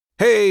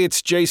Hey,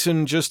 it's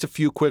Jason. Just a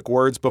few quick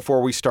words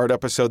before we start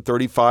episode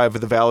 35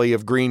 of the Valley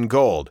of Green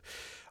Gold.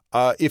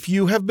 If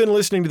you have been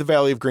listening to the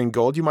Valley of Green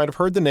Gold, you might have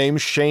heard the name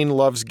Shane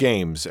Loves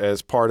Games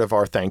as part of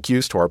our thank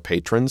yous to our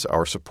patrons,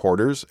 our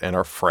supporters, and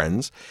our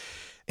friends.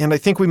 And I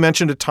think we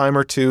mentioned a time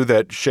or two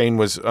that Shane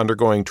was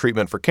undergoing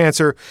treatment for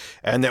cancer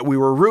and that we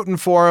were rooting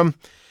for him.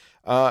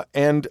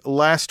 And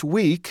last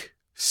week,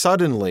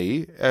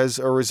 suddenly, as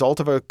a result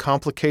of a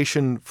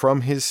complication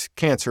from his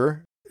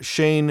cancer,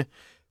 Shane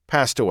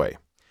passed away.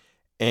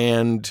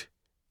 And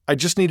I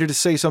just needed to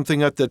say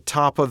something at the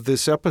top of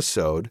this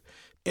episode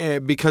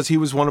because he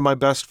was one of my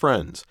best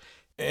friends.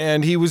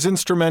 And he was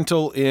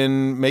instrumental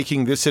in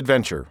making this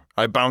adventure.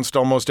 I bounced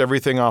almost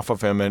everything off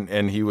of him,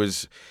 and he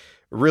was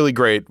really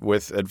great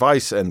with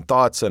advice and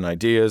thoughts and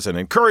ideas and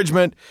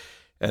encouragement.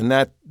 And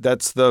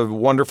that's the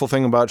wonderful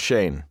thing about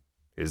Shane,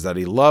 is that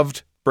he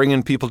loved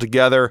bringing people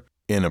together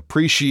in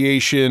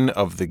appreciation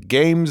of the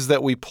games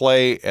that we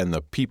play and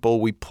the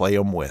people we play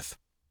them with.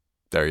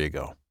 There you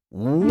go.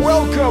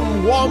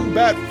 Welcome,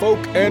 wombat folk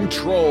and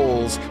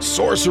trolls,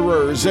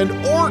 sorcerers and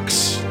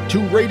orcs, to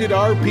Rated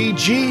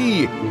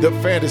RPG, the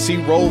fantasy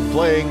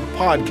role-playing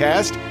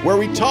podcast where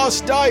we toss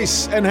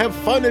dice and have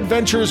fun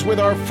adventures with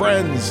our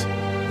friends.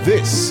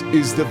 This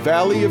is the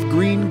Valley of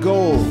Green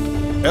Gold,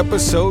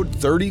 episode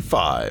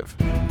 35.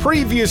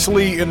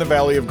 Previously in the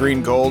Valley of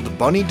Green Gold,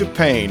 Bunny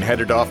DePayne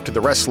headed off to the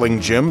wrestling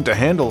gym to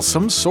handle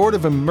some sort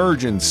of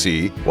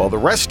emergency, while the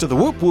rest of the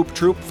Whoop Whoop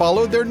troop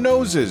followed their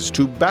noses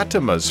to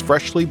Batima's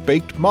freshly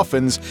baked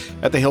muffins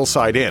at the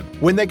Hillside Inn.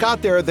 When they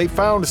got there, they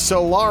found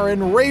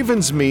Solarin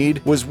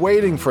Ravensmead was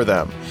waiting for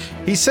them.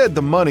 He said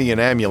the money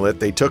and amulet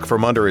they took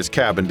from under his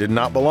cabin did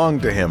not belong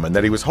to him, and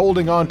that he was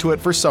holding on to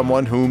it for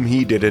someone whom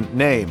he didn't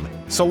name.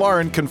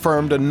 Solarin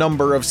confirmed a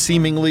number of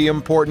seemingly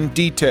important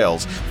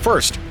details.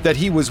 First, that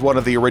he was one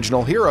of the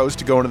original heroes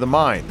to go into the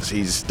mines.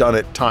 He's done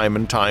it time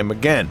and time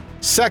again.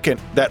 Second,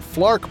 that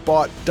Flark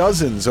bought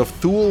dozens of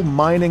Thule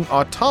mining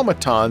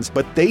automatons,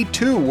 but they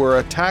too were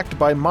attacked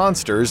by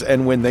monsters,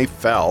 and when they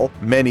fell,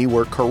 many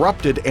were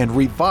corrupted and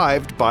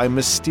revived by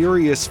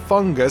mysterious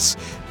fungus,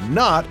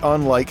 not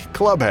unlike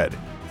Clubhead.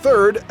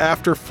 Third,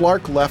 after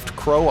Flark left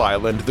Crow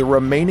Island, the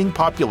remaining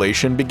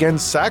population began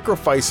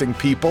sacrificing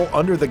people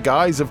under the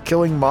guise of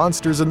killing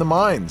monsters in the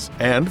mines.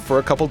 And for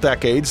a couple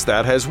decades,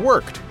 that has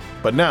worked.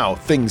 But now,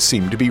 things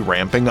seem to be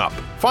ramping up.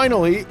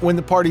 Finally, when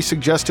the party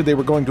suggested they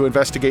were going to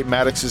investigate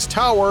Maddox's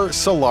tower,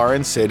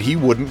 Solarin said he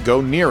wouldn't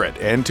go near it,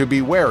 and to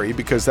be wary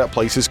because that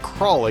place is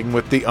crawling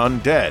with the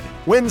undead.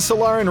 When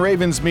Solarin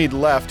Ravensmead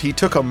left, he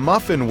took a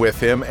muffin with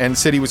him and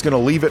said he was going to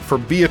leave it for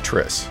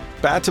Beatrice.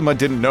 Batima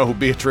didn't know who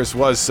Beatrice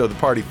was, so the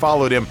party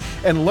followed him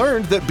and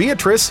learned that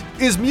Beatrice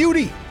is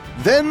Muty.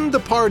 Then the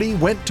party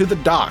went to the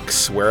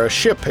docks, where a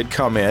ship had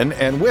come in,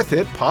 and with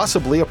it,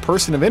 possibly a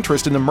person of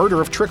interest in the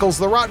murder of Trickles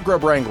the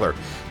Rotgrub Wrangler,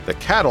 the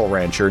cattle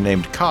rancher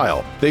named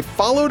Kyle. They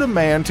followed a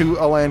man to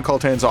Alan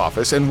Coltan's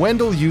office, and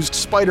Wendell used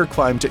spider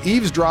climb to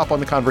eavesdrop on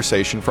the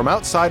conversation from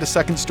outside a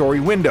second-story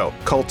window.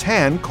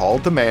 Coltan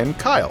called the man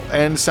Kyle,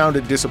 and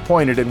sounded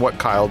disappointed in what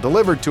Kyle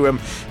delivered to him,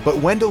 but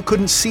Wendell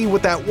couldn't see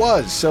what that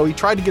was, so he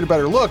tried to get a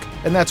better look,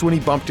 and that's when he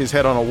bumped his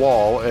head on a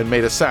wall and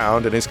made a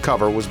sound, and his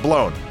cover was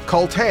blown.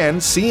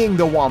 Coltan, seeing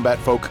the wombat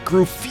folk,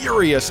 grew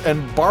furious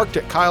and barked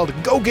at Kyle to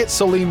go get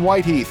Celine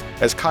Whiteheath.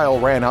 As Kyle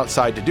ran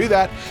outside to do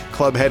that,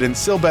 Clubhead and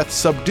Silbeth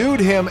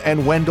subdued him,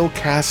 and Wendell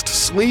cast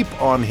sleep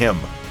on him.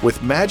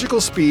 With magical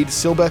speed,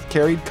 Silbeth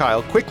carried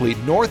Kyle quickly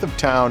north of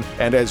town,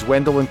 and as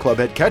Wendell and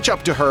Clubhead catch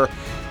up to her,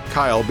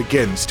 Kyle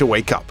begins to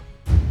wake up.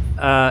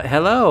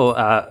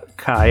 Hello,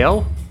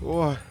 Kyle.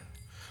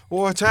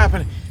 What's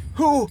happening?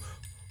 Who?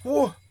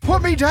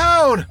 Put me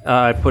down!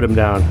 I put him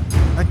down.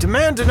 I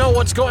demand to know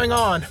what's going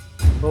on.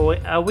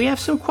 Well, we have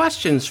some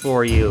questions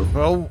for you.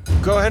 Well,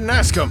 go ahead and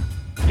ask them.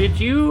 Did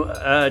you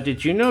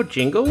know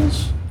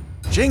Jingles?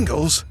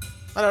 Jingles?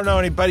 I don't know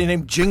anybody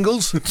named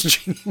Jingles.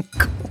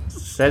 Jingles.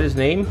 Is that his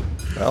name?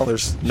 Well,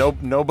 there's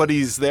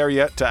nobody's there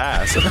yet to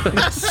ask.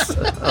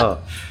 Oh.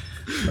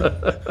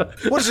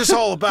 What is this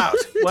all about?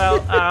 Well,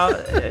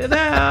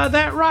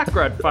 that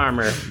Rotgrub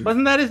farmer,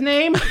 wasn't that his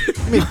name?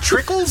 You mean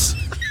Trickles?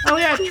 Oh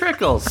yeah,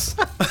 Trickles.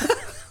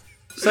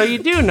 So you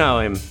do know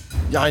him?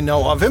 Yeah, I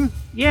know of him.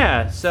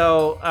 Yeah,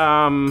 so,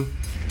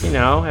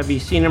 have you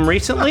seen him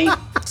recently?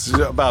 It's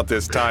about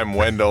this time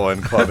Wendell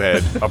and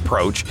Clubhead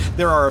approach.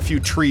 There are a few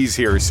trees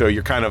here, so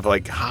you're kind of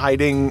like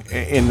hiding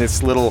in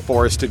this little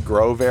forested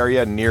grove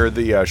area near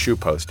the shoe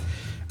post.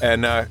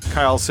 And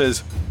Kyle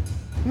says,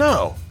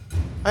 "No,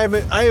 I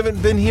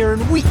haven't been here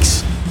in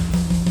weeks."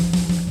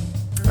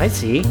 I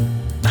see.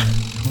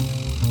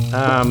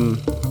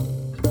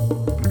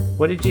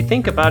 What did you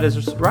think about his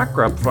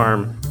Rotgrub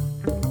farm?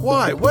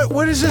 Why?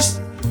 What is this?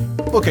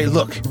 Okay,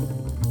 look.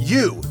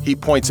 You, he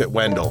points at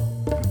Wendell.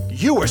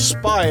 You were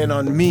spying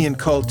on me and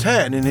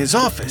Coltan in his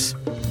office.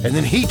 And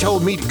then he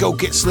told me to go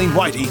get Celine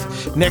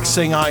Whiteheath. Next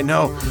thing I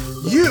know,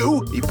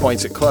 you, he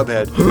points at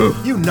Clubhead,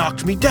 you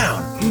knocked me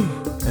down.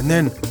 And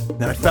then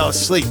I fell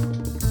asleep.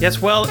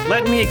 Yes, well,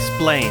 let me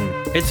explain.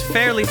 It's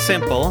fairly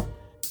simple.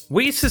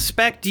 We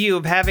suspect you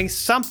of having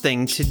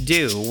something to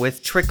do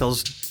with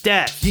Trickle's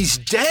death. He's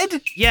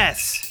dead?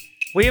 Yes.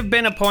 We have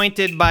been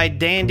appointed by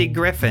Dandy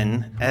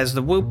Griffin as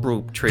the Whoop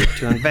Whoop Troop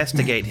to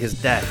investigate his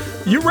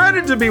death. You ran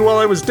into me while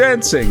I was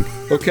dancing,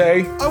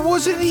 okay? I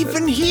wasn't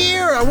even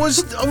here. I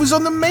was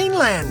on the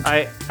mainland.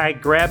 I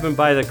grab him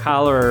by the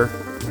collar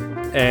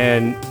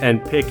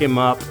and pick him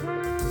up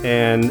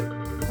and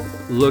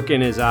look in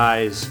his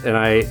eyes,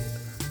 and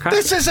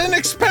This is an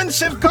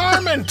expensive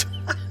garment.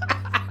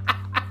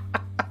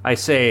 I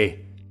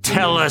say,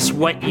 tell us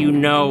what you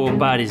know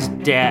about his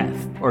death,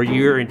 or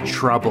you're in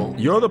trouble.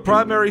 You're the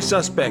primary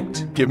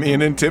suspect. Give me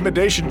an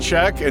intimidation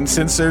check, and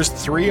since there's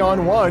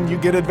 3-on-1, you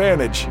get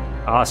advantage.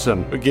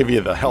 Awesome. We'll give you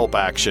the help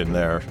action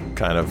there,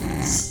 kind of.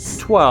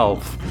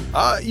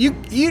 12.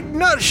 You're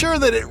not sure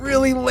that it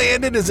really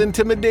landed as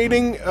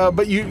intimidating,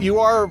 but you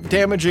are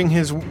damaging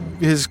his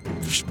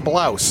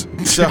blouse.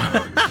 So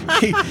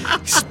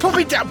he's, put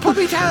me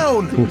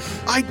down.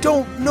 I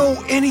don't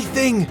know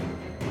anything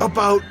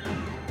about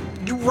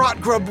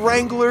rot grub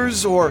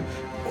wranglers or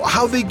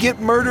how they get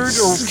murdered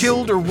or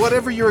killed or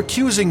whatever you're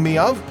accusing me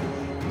of.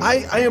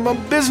 I am a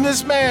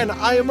businessman.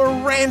 I am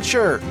a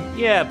rancher.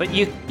 Yeah, but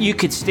you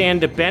could stand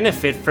to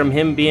benefit from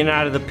him being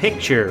out of the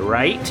picture,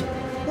 right?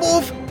 Well,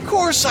 of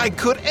course I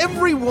could.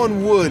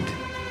 Everyone would.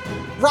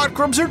 Rot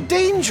grubs are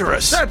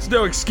dangerous. That's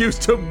no excuse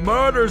to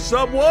murder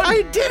someone.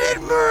 I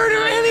didn't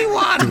murder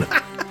anyone.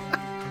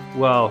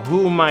 Well,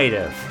 who might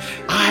have?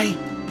 I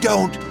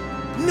don't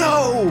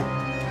know,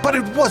 but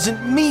it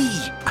wasn't me.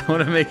 I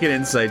want to make an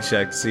insight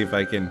check to see if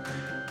I can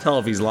tell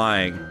if he's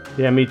lying.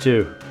 Yeah, me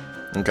too.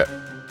 Okay.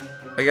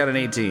 I got an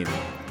 18.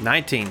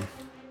 19.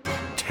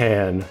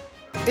 10.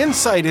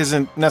 Insight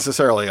isn't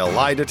necessarily a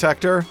lie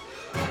detector,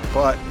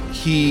 but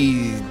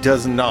he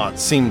does not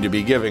seem to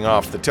be giving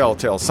off the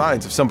telltale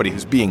signs of somebody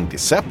who's being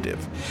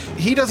deceptive.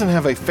 He doesn't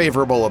have a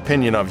favorable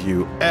opinion of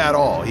you at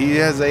all. He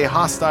has a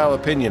hostile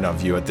opinion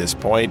of you at this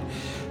point.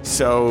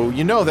 So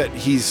you know that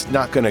he's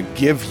not going to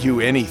give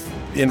you any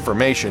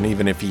information,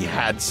 even if he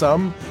had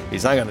some.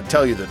 He's not going to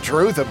tell you the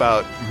truth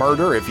about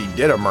murder if he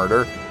did a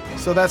murder.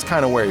 So that's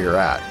kind of where you're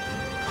at.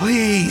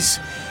 Please,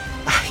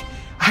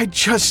 I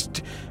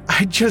just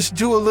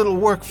do a little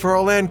work for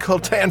Olan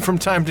Kultan from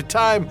time to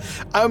time.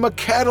 I'm a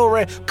cattle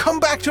ranch. Come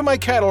back to my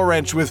cattle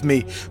ranch with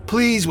me.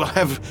 Please, we'll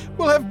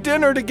have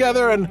dinner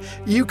together and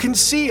you can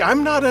see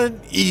I'm not an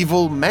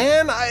evil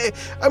man.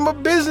 I'm a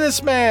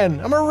businessman.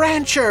 I'm a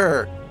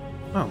rancher.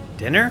 Oh,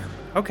 dinner?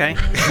 Okay.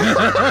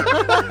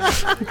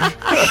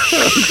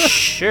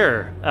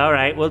 Sure. All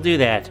right, we'll do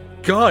that.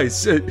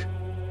 Guys,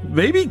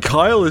 maybe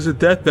Kyle isn't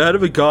that bad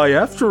of a guy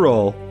after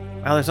all.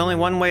 Well, there's only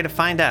one way to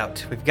find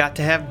out. We've got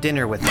to have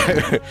dinner with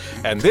him.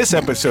 And this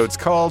episode's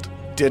called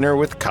Dinner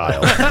with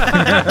Kyle.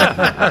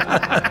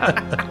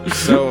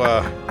 So,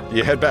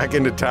 you head back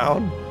into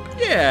town?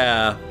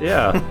 Yeah.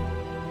 Yeah.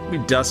 We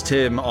dust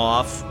him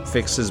off,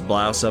 fix his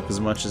blouse up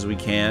as much as we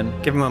can.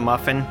 Give him a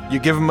muffin. You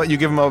give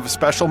him a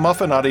special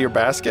muffin out of your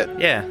basket?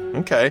 Yeah.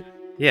 Okay.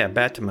 Yeah,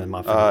 Batman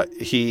muffin.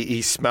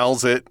 He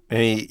smells it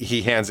and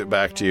he hands it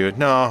back to you.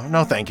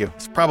 No, thank you.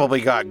 It's probably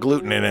got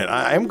gluten in it.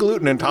 I'm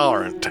gluten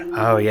intolerant.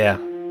 Oh, yeah,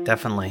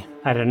 definitely.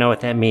 I don't know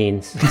what that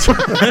means.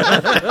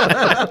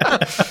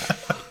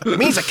 It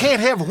means I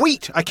can't have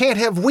wheat. I can't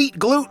have wheat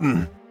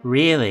gluten.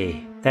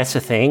 Really? That's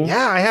a thing?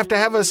 Yeah, I have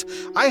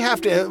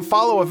to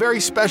follow a very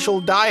special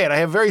diet. I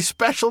have very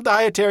special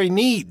dietary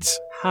needs.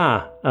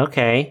 Huh,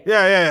 okay.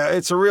 Yeah,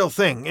 it's a real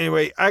thing.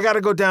 Anyway, I gotta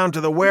go down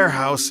to the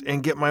warehouse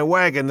and get my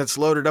wagon that's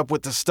loaded up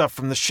with the stuff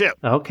from the ship.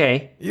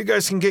 Okay. You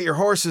guys can get your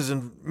horses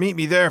and meet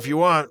me there if you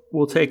want.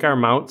 We'll take our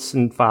mounts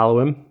and follow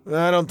him.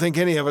 I don't think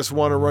any of us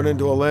want to run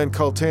into Olan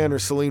Kultan or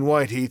Celine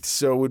Whiteheath,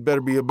 so we'd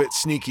better be a bit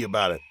sneaky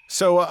about it.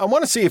 So I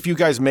want to see if you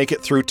guys make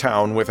it through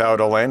town without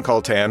Olan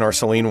Kultan or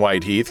Celine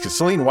Whiteheath, because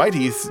Celine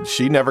Whiteheath,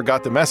 she never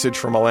got the message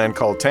from Olan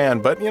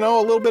Kultan, but, a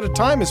little bit of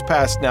time has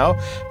passed now.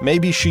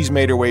 Maybe she's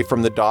made her way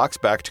from the docks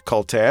back to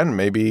Kultan,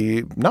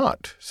 maybe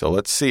not. So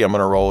let's see. I'm going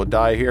to roll a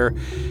die here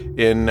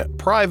in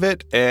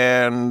private,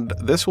 and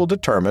this will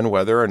determine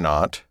whether or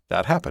not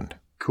that happened.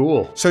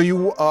 Cool. So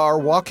you are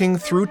walking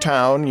through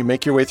town. You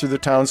make your way through the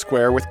town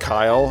square with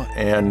Kyle,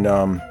 and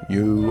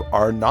you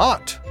are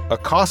not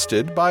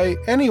accosted by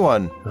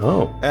anyone.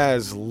 Oh.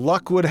 As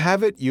luck would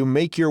have it, you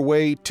make your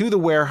way to the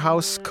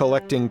warehouse,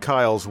 collecting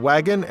Kyle's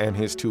wagon and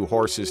his 2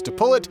 horses to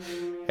pull it,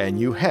 and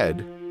you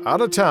head out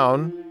of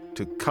town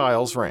to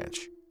Kyle's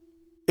ranch.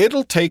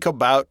 It'll take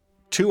about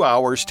 2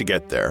 hours to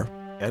get there.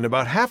 And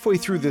about halfway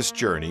through this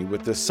journey,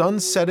 with the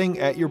sun setting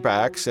at your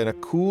backs and a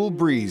cool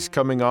breeze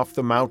coming off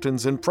the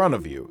mountains in front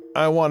of you,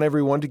 I want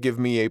everyone to give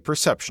me a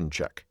perception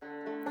check.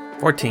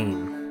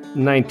 14.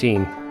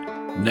 19.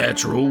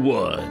 Natural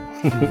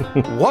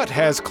 1. What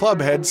has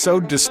Clubhead so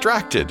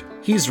distracted?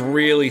 He's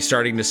really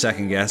starting to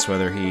second guess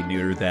whether he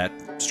neutered that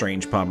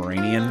strange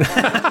Pomeranian.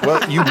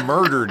 Well, you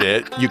murdered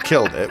it. You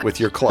killed it with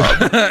your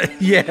club.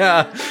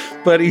 Yeah,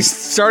 but he's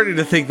starting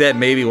to think that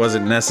maybe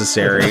wasn't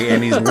necessary,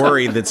 and he's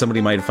worried that somebody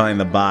might find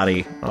the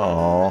body.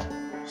 Oh.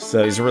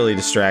 So he's really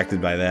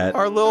distracted by that.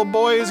 Our little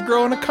boy is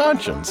growing a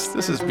conscience.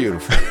 This is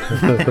beautiful.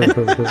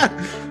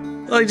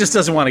 Well, he just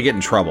doesn't want to get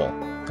in trouble.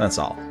 That's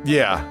all.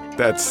 Yeah,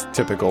 that's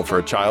typical for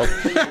a child.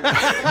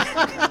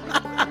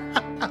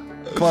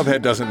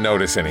 Clubhead doesn't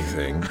notice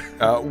anything.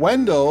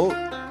 Wendell,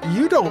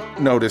 you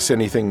don't notice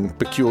anything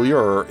peculiar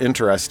or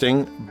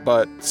interesting,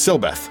 but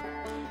Silbeth,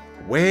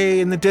 way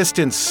in the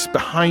distance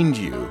behind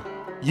you,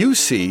 you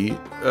see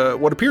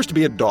what appears to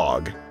be a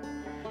dog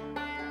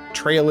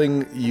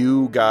trailing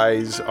you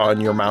guys on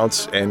your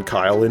mounts and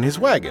Kyle in his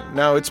wagon.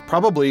 Now, it's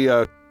probably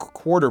a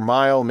quarter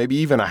mile, maybe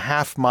even a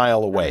half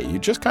mile away. You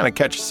just kind of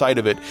catch sight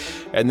of it,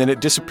 and then it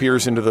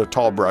disappears into the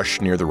tall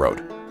brush near the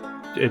road.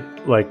 It,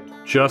 like,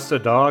 just a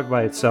dog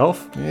by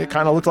itself? It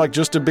kind of looked like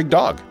just a big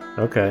dog.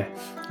 Okay.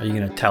 Are you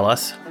going to tell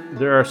us?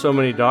 There are so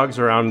many dogs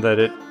around that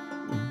it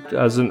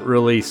doesn't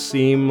really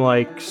seem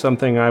like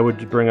something I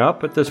would bring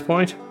up at this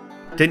point.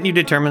 Didn't you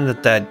determine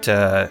that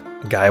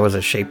guy was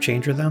a shape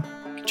changer, though?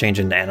 Change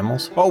into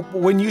animals? Oh,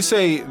 when you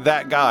say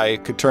that guy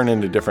could turn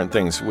into different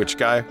things, which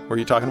guy were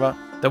you talking about?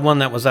 The one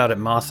that was out at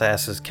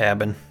Mossass's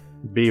cabin.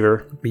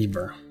 Beaver.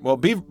 Well,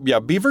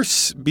 Beaver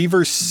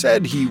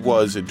said he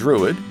was a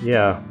druid.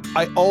 Yeah.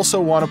 I also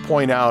want to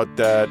point out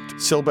that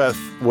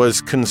Silbeth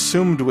was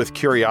consumed with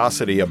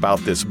curiosity about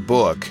this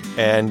book,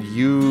 and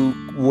you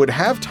would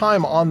have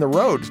time on the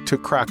road to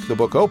crack the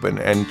book open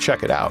and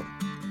check it out.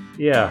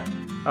 Yeah.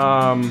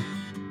 I'm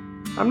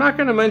not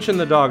going to mention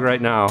the dog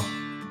right now,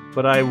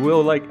 but I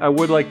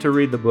would like to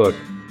read the book.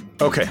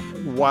 Okay.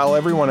 While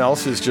everyone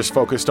else is just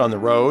focused on the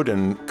road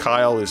and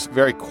Kyle is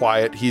very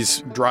quiet,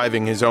 he's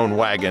driving his own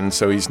wagon,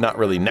 so he's not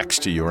really next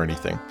to you or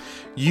anything.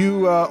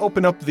 You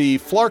open up the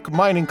Flark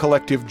Mining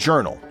Collective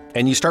journal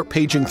and you start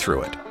paging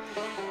through it.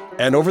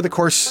 And over the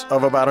course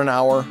of about an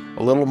hour,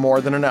 a little more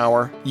than an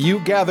hour, you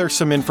gather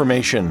some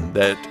information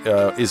that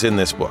is in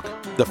this book.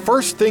 The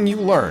first thing you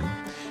learn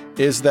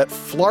is that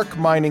Flark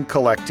Mining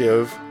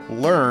Collective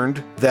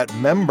learned that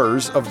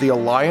members of the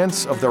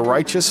Alliance of the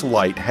Righteous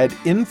Light had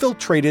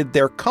infiltrated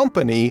their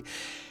company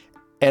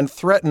and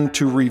threatened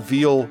to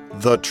reveal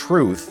the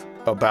truth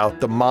about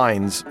the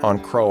mines on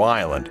Crow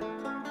Island.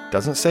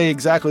 Doesn't say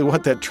exactly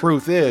what that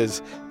truth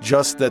is,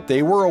 just that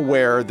they were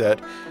aware that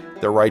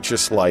the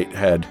Righteous Light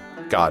had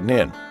gotten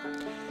in.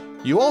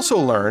 You also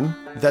learn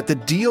that the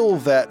deal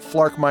that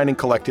Flark Mining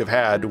Collective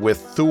had with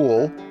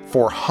Thule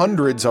for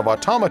hundreds of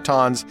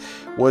automatons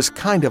was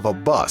kind of a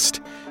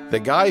bust. The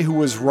guy who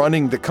was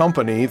running the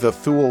company, the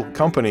Thule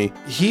company,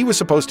 he was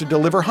supposed to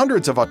deliver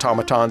hundreds of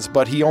automatons,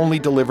 but he only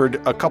delivered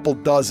a couple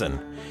dozen.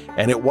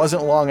 And it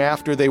wasn't long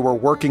after they were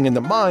working in the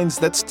mines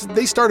that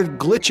they started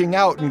glitching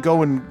out and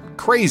going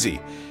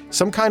crazy.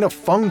 Some kind of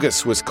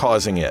fungus was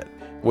causing it,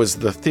 was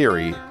the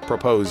theory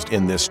proposed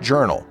in this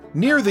journal.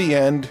 Near the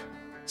end,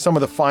 some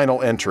of the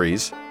final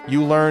entries,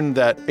 you learn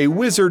that a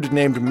wizard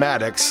named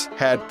Maddox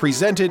had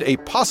presented a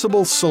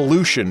possible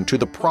solution to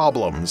the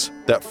problems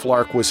that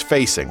Flark was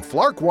facing.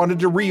 Flark wanted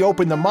to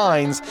reopen the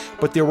mines,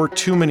 but there were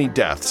too many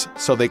deaths,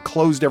 so they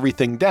closed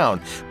everything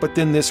down. But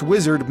then this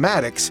wizard,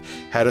 Maddox,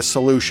 had a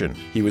solution.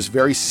 He was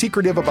very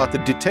secretive about the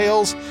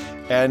details,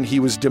 and he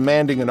was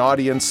demanding an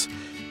audience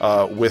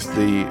with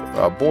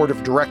the board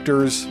of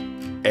directors,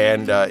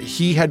 and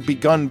he had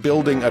begun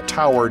building a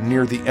tower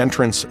near the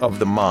entrance of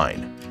the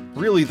mine.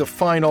 Really, the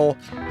final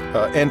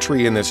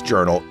entry in this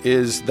journal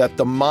is that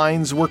the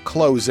mines were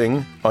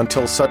closing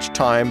until such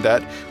time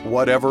that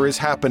whatever is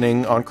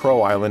happening on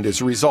Crow Island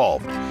is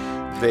resolved.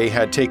 They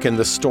had taken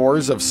the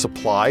stores of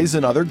supplies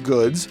and other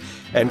goods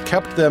and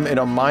kept them in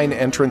a mine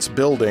entrance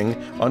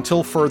building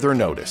until further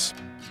notice.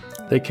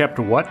 They kept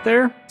what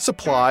there?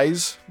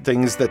 Supplies,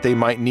 things that they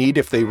might need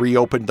if they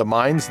reopened the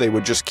mines. They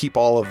would just keep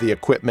all of the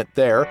equipment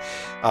there.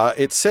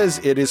 It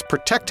says it is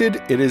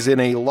protected. It is in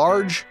a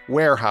large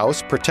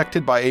warehouse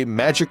protected by a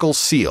magical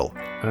seal.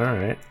 All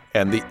right.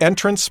 And the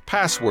entrance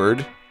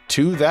password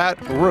to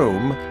that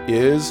room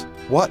is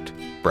what,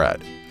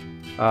 Brad?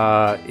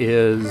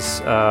 Is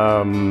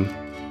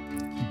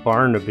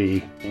Barnaby.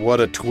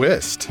 What a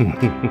twist.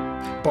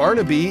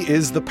 Barnaby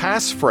is the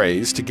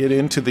passphrase to get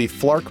into the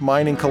Flark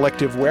Mining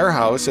Collective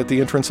warehouse at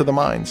the entrance of the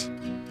mines.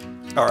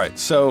 All right,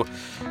 so,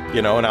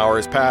 an hour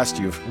has passed.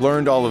 You've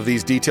learned all of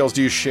these details.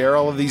 Do you share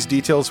all of these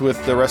details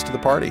with the rest of the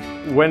party?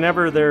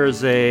 Whenever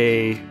there's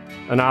an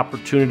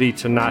opportunity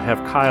to not have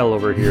Kyle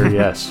over here,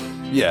 yes.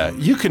 Yeah,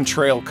 you can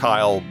trail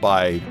Kyle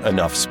by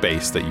enough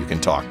space that you can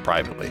talk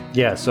privately.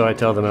 Yeah, so I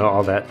tell them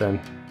all that then.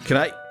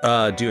 Can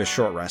I do a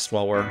short rest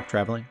while we're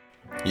traveling?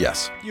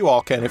 Yes, you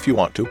all can if you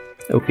want to.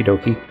 Okie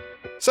dokie.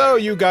 So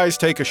you guys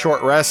take a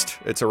short rest.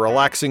 It's a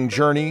relaxing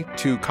journey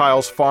to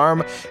Kyle's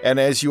farm, and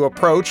as you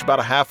approach about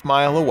a half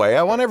mile away,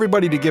 I want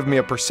everybody to give me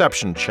a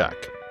perception check.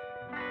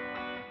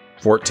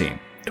 14.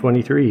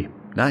 23.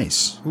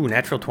 Nice. Ooh,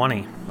 natural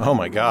 20. Oh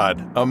my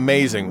God.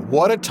 Amazing.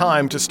 What a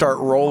time to start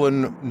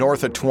rolling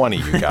north of 20,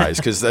 you guys,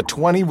 because the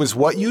 20 was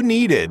what you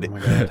needed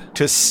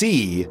to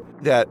see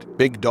that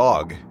big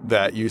dog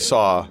that you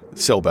saw,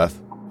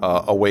 Silbeth,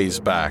 a ways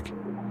back.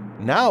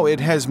 Now it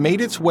has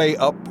made its way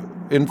up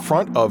in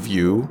front of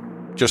you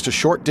just a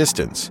short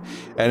distance,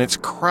 and it's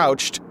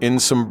crouched in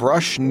some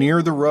brush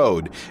near the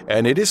road,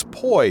 and it is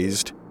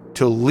poised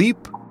to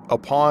leap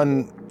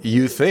upon,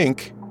 you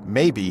think,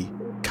 maybe,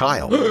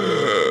 Kyle.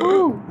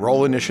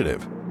 Roll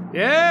initiative.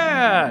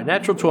 Yeah,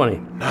 natural 20.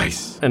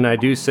 Nice. And I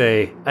do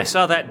say, I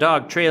saw that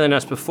dog trailing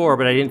us before,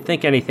 but I didn't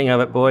think anything of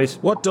it, boys.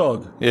 What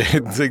dog?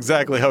 It's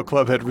exactly how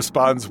Clubhead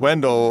responds.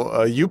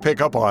 Wendell, you pick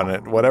up on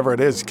it, whatever it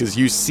is, because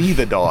you see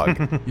the dog.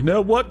 You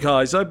know what,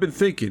 guys? I've been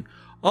thinking.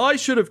 I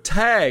should have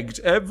tagged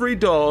every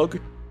dog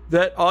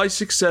that I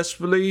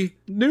successfully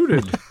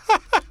neutered.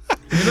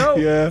 You know?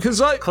 Yeah. Because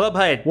I...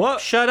 Clubhead,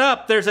 What? Shut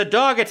up, there's a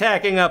dog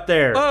attacking up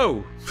there.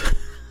 Oh.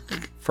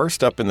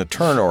 First up in the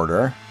turn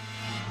order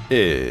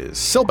is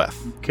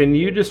Silbeth. Can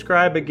you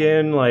describe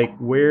again, like,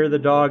 where the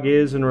dog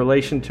is in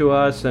relation to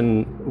us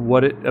and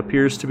what it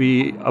appears to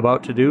be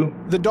about to do?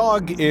 The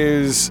dog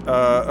is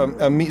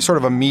sort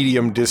of a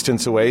medium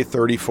distance away,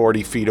 30,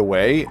 40 feet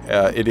away.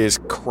 It is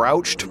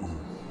crouched,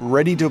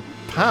 ready to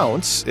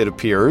pounce, it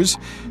appears,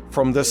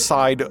 from the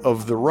side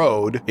of the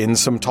road in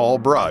some tall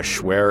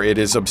brush where it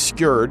is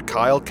obscured.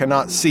 Kyle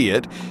cannot see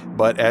it,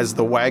 but as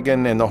the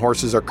wagon and the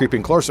horses are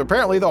creeping closer,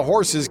 apparently the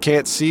horses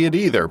can't see it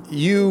either.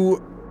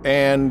 You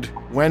and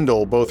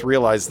Wendell both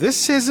realize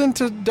this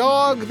isn't a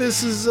dog,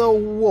 this is a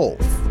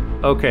wolf.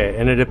 Okay,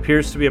 and it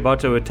appears to be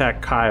about to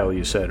attack Kyle,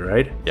 you said,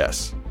 right?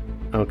 Yes.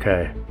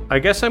 Okay. I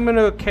guess I'm going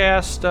to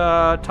cast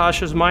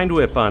Tasha's Mind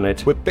Whip on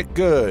it. Whip it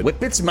good.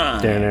 Whip its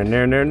mine.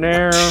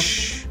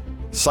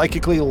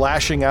 Psychically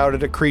lashing out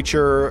at a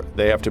creature.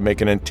 They have to make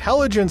an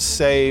intelligence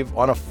save.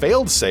 On a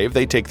failed save,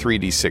 they take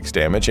 3d6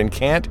 damage and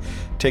can't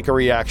take a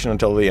reaction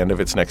until the end of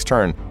its next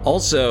turn.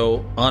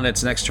 Also, on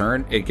its next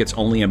turn, it gets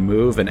only a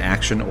move, an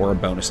action, or a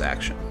bonus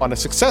action. On a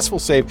successful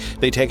save,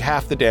 they take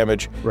half the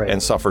damage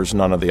and suffers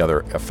none of the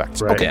other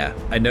effects. Right. Okay. Yeah,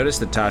 I noticed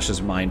that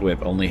Tasha's Mind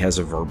Whip only has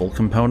a verbal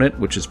component,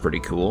 which is pretty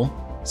cool.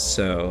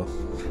 So,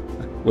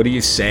 what do you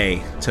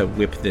say to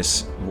whip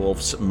this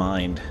wolf's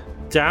mind?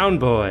 Down,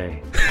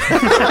 boy. All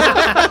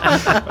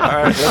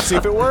right, let's see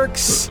if it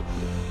works.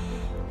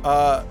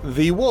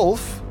 The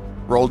wolf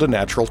rolled a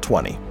natural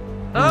 20.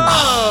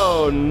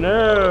 Oh,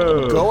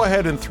 no. Go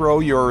ahead and throw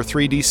your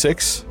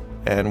 3d6,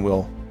 and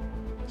we'll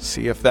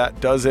see if that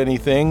does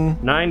anything.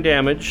 9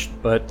 damage,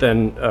 but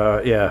then,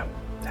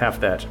 half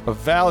that. A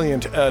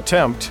valiant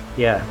attempt.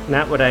 Yeah,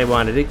 not what I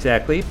wanted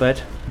exactly,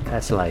 but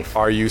that's life.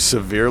 Are you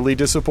severely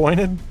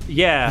disappointed?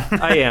 Yeah,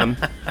 I am.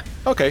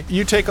 Okay,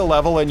 you take a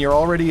level, and you're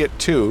already at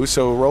 2,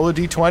 so roll a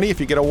d20. If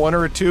you get a 1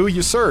 or a 2,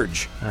 you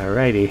surge.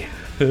 Alrighty.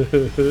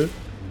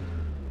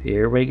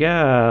 Here we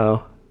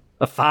go.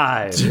 A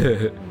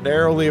 5.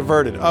 Narrowly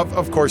averted.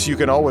 Of course, you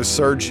can always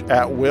surge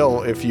at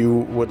will if you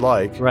would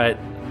like. Right.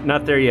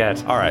 Not there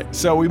yet. All right,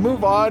 so we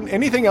move on.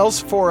 Anything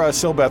else for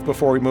Silbeth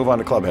before we move on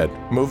to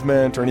Clubhead?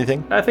 Movement or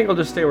anything? I think I'll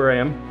just stay where I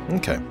am.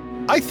 Okay.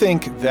 I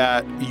think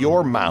that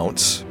your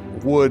mounts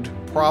would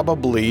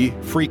probably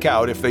freak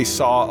out if they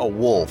saw a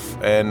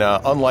wolf. And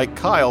unlike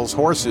Kyle's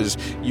horses,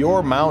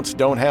 your mounts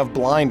don't have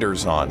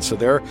blinders on. So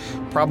they're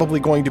probably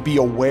going to be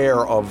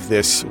aware of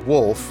this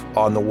wolf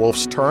on the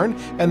wolf's turn.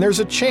 And there's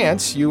a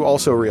chance, you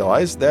also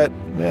realize, that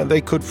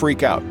they could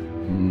freak out.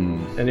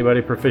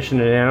 Anybody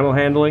proficient in animal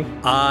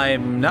handling?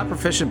 I'm not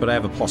proficient, but I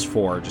have a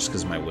 +4 just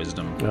because of my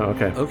wisdom. Oh,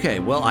 okay. Okay,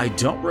 well, I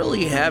don't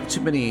really have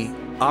too many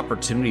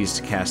opportunities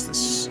to cast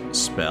this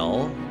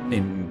spell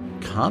in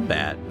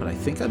combat, but I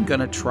think I'm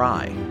gonna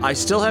try. I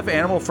still have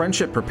animal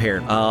friendship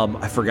prepared.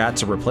 I forgot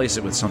to replace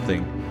it with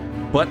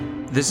something, but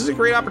this is a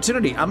great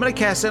opportunity. I'm gonna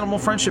cast animal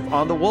friendship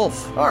on the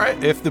wolf. All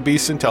right, if the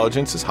beast's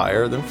intelligence is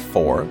higher than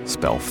 4,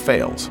 spell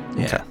fails.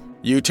 Yeah. Okay.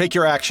 You take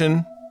your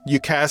action. You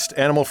cast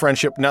Animal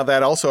Friendship. Now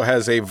that also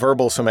has a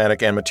verbal,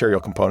 somatic, and material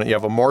component. You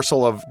have a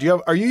morsel of.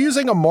 Are you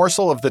using a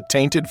morsel of the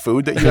tainted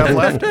food that you have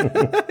left?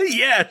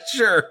 Yeah,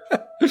 sure.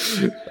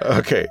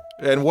 Okay.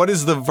 And what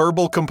is the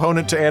verbal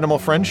component to Animal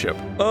Friendship?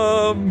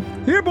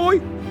 Here, boy.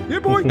 Here,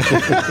 boy.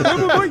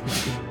 Here, boy.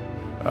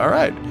 All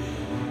right.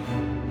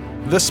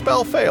 The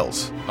spell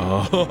fails.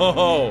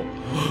 Oh,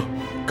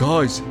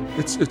 guys,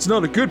 it's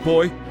not a good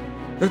boy.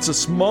 That's a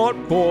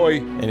smart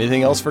boy.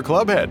 Anything else for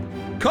Clubhead?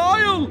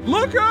 Kyle,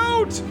 look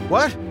out!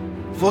 What?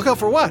 Look out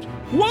for what?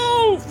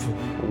 Wolf!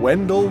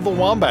 Wendell the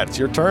Wombat. It's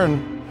your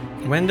turn.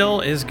 Wendell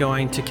is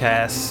going to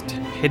cast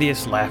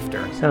Hideous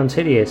Laughter. Sounds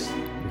hideous.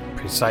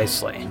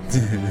 Precisely.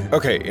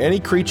 Okay, any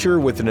creature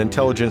with an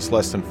intelligence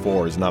less than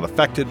 4 is not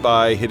affected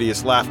by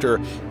Hideous Laughter.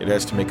 It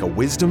has to make a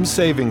wisdom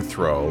saving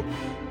throw.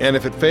 And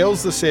if it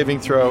fails the saving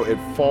throw, it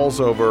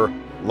falls over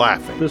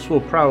laughing. This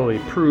will probably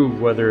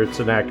prove whether it's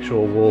an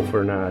actual wolf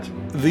or not.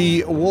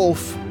 The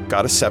wolf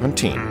got a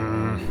 17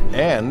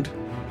 and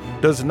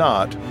does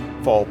not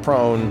fall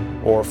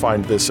prone or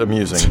find this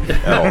amusing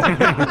at all.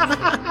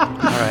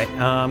 All right.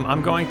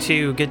 I'm going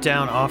to get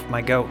down off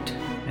my goat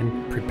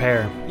and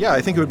prepare. Yeah,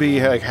 I think it would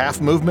be like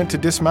half movement to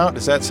dismount.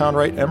 Does that sound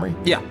right, Emery?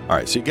 Yeah. All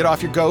right, so you get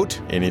off your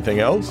goat. Anything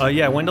else?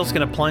 Yeah, Wendell's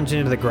going to plunge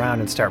into the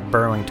ground and start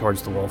burrowing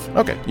towards the wolf.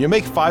 Okay, you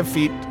make 5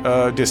 feet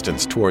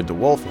distance toward the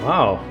wolf.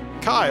 Wow.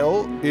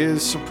 Kyle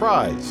is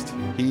surprised.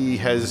 He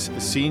has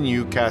seen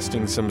you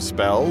casting some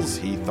spells.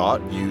 He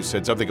thought you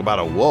said something about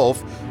a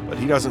wolf, but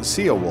he doesn't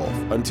see a wolf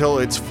until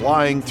it's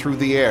flying through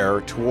the air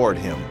toward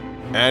him.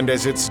 And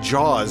as its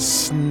jaws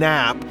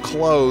snap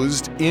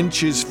closed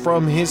inches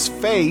from his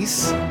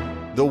face,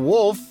 the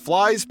wolf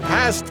flies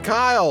past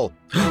Kyle.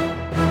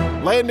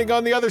 Landing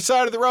on the other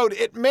side of the road,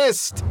 it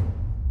missed.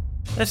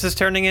 This is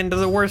turning into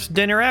the worst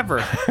dinner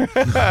ever.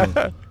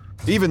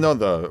 Even though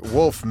the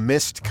wolf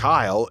missed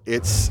Kyle,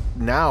 it's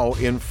now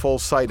in full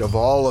sight of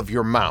all of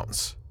your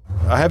mounts.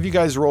 I have you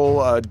guys roll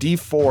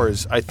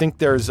D4s. I think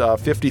there's a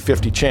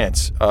 50-50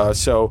 chance.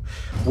 So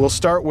we'll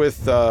start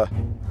with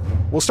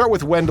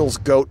Wendell's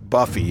goat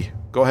Buffy.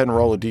 Go ahead and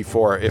roll a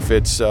D4. If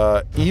it's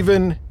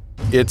even,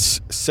 it's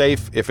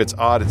safe. If it's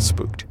odd, it's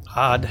spooked.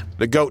 Odd.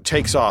 The goat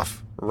takes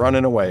off,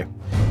 running away.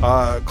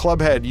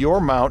 Clubhead, your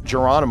mount,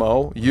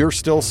 Geronimo, you're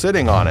still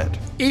sitting on it.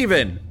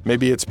 Even.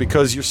 Maybe it's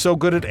because you're so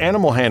good at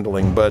animal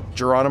handling, but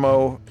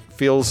Geronimo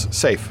feels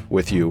safe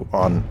with you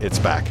on its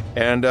back.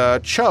 And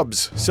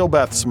Chubbs,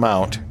 Silbeth's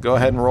mount, go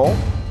ahead and roll.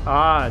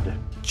 Odd.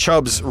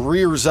 Chubbs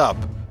rears up.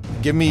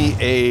 Give me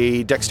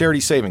a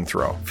dexterity saving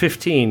throw.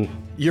 15.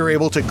 You're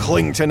able to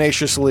cling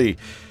tenaciously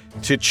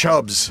to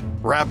Chubbs,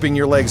 wrapping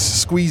your legs,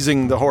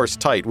 squeezing the horse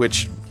tight,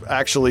 which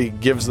actually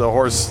gives the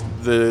horse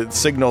the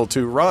signal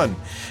to run.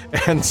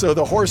 And so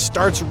the horse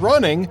starts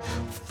running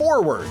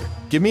forward.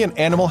 Give me an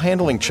animal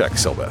handling check,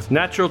 Silbeth.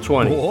 Natural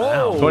 20.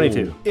 Whoa.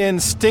 22.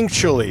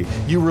 Instinctually,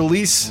 you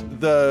release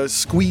the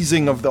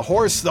squeezing of the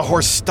horse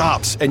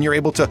stops, and you're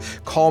able to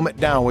calm it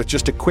down with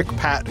just a quick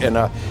pat and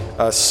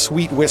a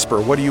sweet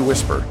whisper. What do you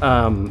whisper?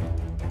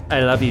 I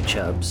love you,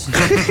 Chubbs.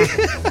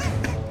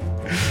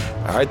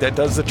 All right, that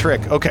does the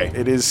trick. Okay,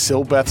 it is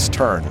Silbeth's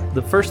turn.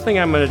 The first thing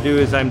I'm going to do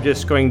is I'm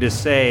just going to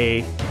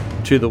say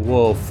to the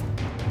wolf,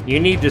 you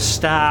need to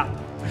stop.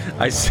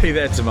 I say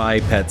that to my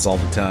pets all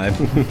the time.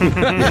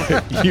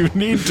 You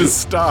need to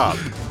stop.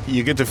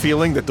 You get the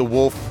feeling that the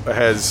wolf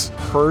has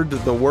heard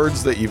the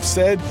words that you've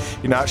said.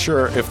 You're not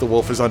sure if the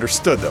wolf has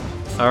understood them.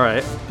 All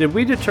right. Did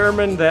we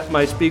determine that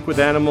my speak with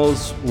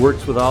animals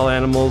works with all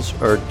animals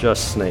or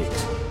just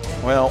snakes?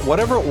 Well,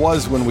 whatever it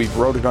was when we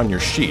wrote it on your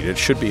sheet, it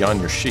should be on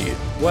your sheet.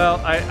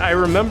 Well, I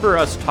remember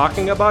us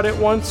talking about it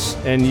once,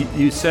 and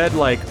you said,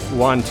 like,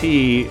 Yuan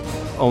Ti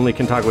only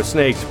can talk with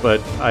snakes, but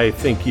I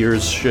think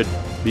yours should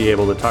be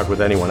able to talk with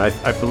anyone.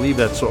 I believe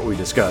that's what we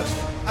discussed.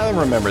 I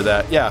remember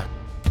that, yeah.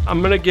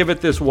 I'm going to give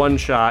it this one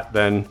shot,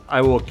 then.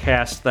 I will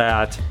cast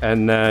that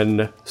and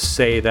then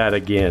say that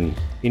again.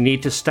 You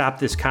need to stop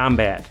this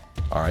combat.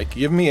 All right,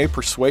 give me a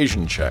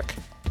persuasion check.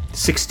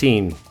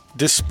 16.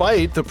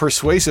 Despite the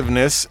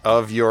persuasiveness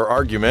of your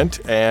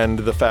argument and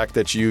the fact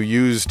that you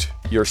used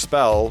your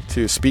spell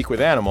to speak with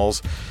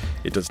animals,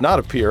 it does not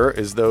appear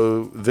as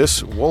though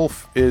this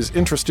wolf is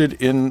interested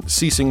in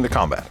ceasing the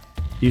combat.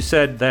 You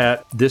said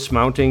that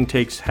dismounting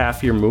takes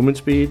half your movement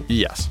speed?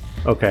 Yes.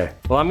 Okay.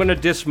 Well, I'm going to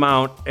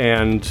dismount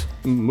and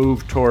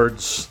move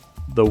towards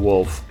the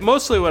wolf.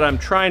 Mostly what I'm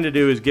trying to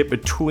do is get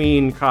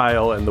between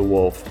Kyle and the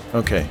wolf.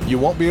 Okay, you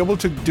won't be able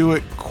to do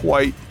it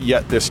quite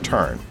yet this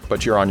turn,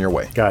 but you're on your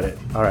way. Got it.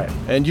 All right.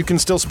 And you can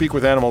still speak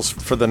with animals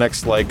for the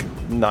next,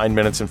 9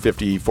 minutes and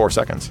 54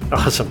 seconds.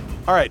 Awesome.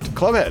 All right,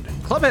 Clubhead.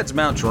 Clubhead's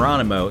Mount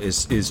Geronimo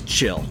is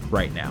chill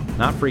right now,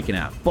 not freaking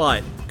out,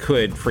 but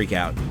could freak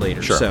out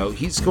later. Sure. So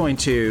he's going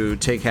to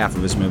take half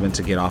of his movement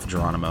to get off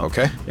Geronimo.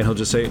 Okay. And he'll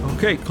just say,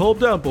 okay, calm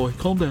down, boy,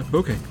 calm down.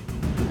 Okay.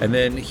 And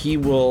then he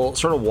will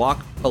sort of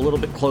walk a little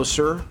bit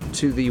closer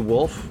to the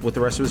wolf with the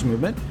rest of his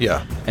movement.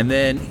 Yeah. And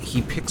then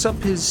he picks up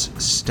his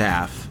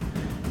staff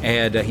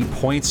and he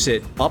points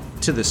it up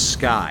to the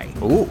sky.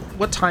 Ooh.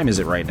 What time is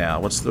it right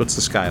now? What's the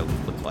sky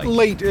look like?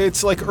 Late,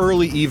 it's like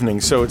early evening,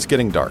 so it's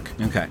getting dark.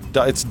 Okay.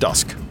 It's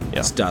dusk. Yeah.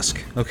 It's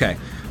dusk. Okay.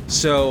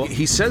 So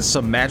he says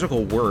some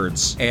magical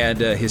words, and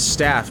his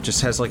staff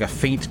just has like a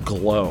faint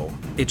glow.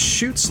 It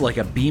shoots like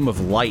a beam of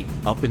light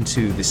up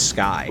into the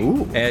sky.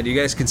 Ooh. And you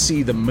guys can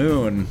see the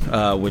moon,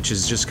 which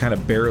is just kind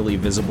of barely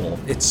visible.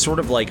 It sort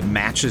of like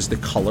matches the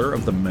color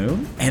of the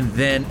moon. And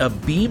then a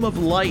beam of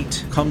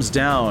light comes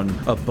down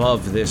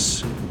above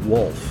this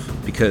wolf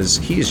because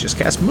he's just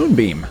cast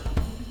Moonbeam.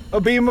 A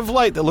beam of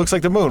light that looks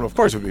like the moon. Of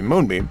course it would be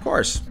Moonbeam. Of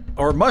course.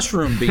 Or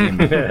Mushroom Beam.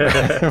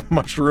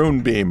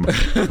 Mushroom beam.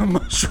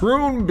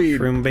 Mushroom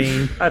Beam. Room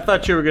bean. I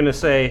thought you were going to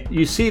say,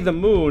 you see the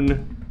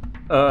moon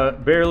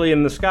barely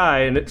in the sky,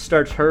 and it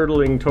starts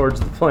hurtling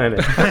towards the planet.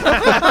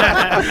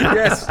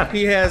 Yes,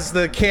 he has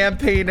the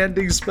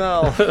campaign-ending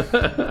spell.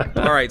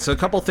 All right, so a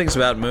couple things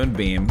about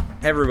Moonbeam.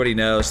 Everybody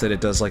knows that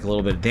it does like a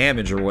little bit of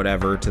damage or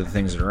whatever to the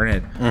things that are in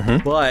it.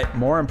 Mm-hmm. But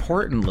more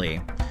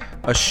importantly,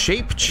 a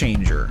shape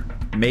changer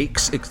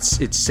makes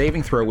its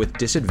saving throw with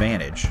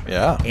disadvantage.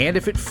 Yeah. And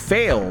if it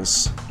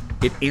fails,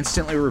 it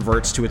instantly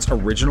reverts to its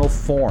original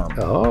form.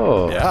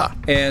 Oh. Yeah.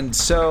 And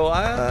so,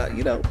 I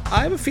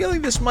have a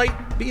feeling this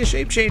might be a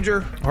shape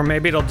changer. Or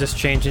maybe it'll just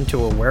change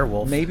into a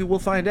werewolf. Maybe we'll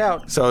find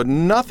out. So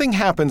nothing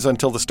happens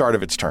until the start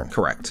of its turn.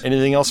 Correct.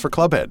 Anything else for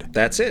Clubhead?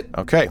 That's it.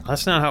 Okay.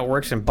 That's not how it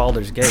works in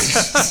Baldur's Gate.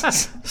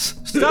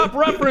 Stop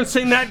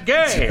referencing that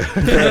game!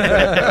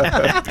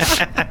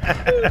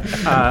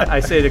 I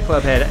say to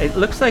Clubhead, it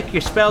looks like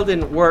your spell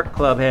didn't work,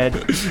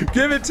 Clubhead.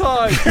 Give it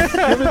time.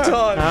 Give it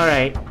time. All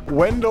right.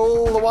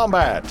 Wendell the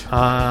Wombat.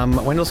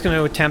 Wendell's going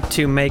to attempt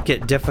to make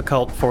it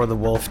difficult for the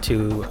wolf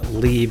to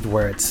leave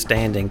where it's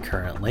standing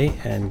currently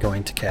and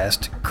going to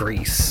cast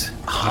Grease.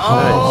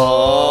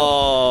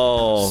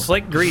 Oh.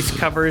 Slick grease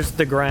covers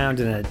the ground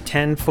in a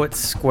 10-foot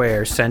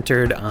square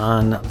centered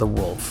on the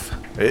wolf.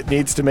 It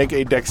needs to make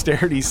a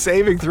dexterity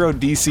saving throw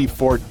DC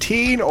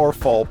 14 or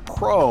fall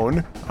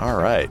prone. All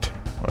right.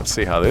 Let's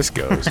see how this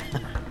goes. All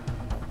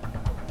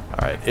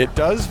right. It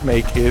does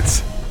make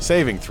its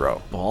saving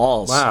throw.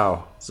 Balls.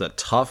 Wow. It's a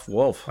tough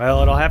wolf.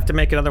 Well, it'll have to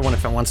make another one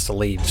if it wants to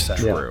leave. So.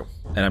 True.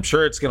 And I'm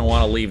sure it's going to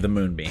want to leave the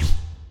moonbeam.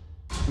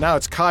 Now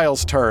it's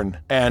Kyle's turn,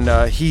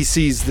 and he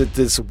sees that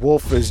this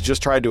wolf has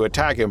just tried to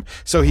attack him,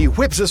 so he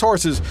whips his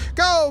horses.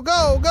 Go,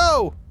 go,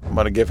 go! I'm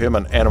going to give him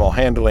an animal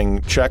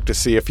handling check to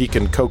see if he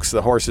can coax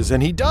the horses,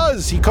 and he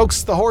does! He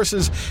coaxes the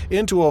horses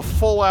into a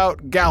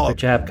full-out gallop. Good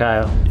job,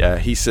 Kyle. Yeah,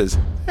 he says,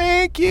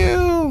 "Thank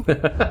you."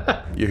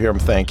 You hear him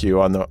thank you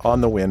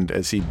on the wind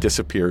as he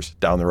disappears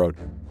down the road.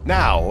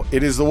 Now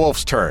it is the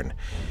wolf's turn.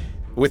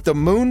 With the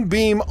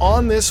moonbeam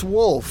on this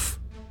wolf,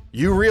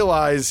 you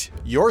realize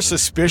your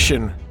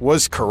suspicion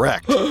was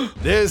correct.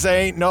 This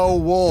ain't no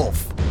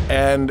wolf.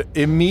 And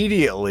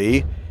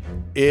immediately,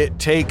 it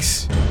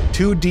takes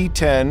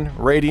 2d10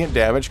 radiant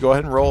damage. Go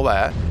ahead and roll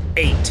that.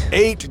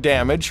 8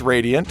 damage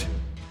radiant.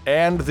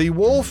 And the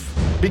wolf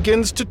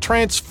begins to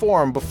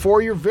transform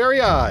before your very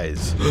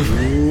eyes.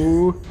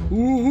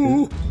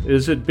 Ooh.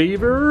 Is it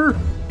Beaver?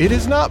 It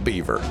is not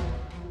Beaver.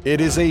 It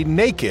is a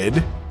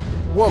naked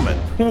woman.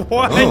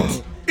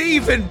 What?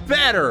 Even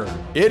better.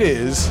 It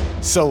is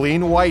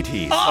Celine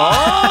Whiteheath.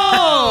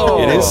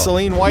 Oh! It is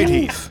Celine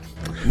Whiteheath.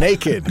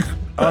 Naked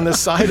on the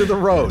side of the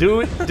road.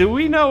 Do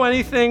we know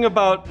anything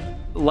about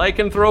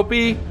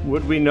lycanthropy?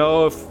 Would we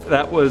know if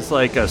that was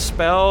like a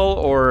spell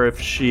or if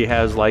she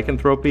has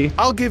lycanthropy?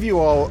 I'll give you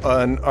all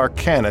an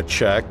Arcana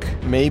check,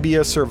 maybe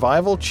a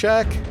survival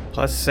check.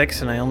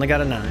 +6, and I only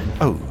got a 9.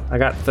 Oh, I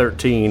got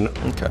 13.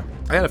 okay.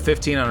 I got a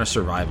 15 on a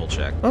survival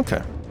check.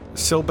 Okay.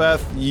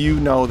 Silbeth, you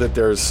know that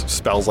there's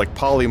spells like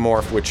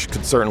polymorph, which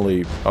could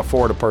certainly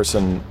afford a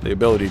person the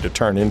ability to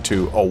turn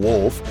into a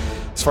wolf.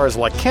 As far as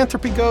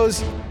lycanthropy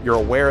goes, you're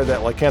aware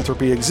that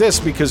lycanthropy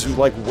exists because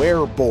like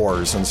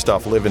wereboars and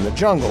stuff live in the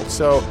jungle.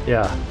 So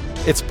Yeah.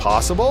 it's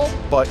possible,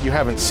 but you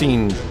haven't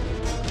seen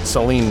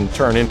Celine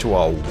turn into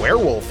a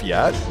werewolf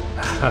yet.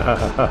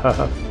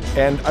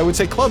 And I would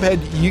say, Clubhead,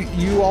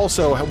 you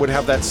also would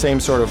have that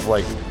same sort of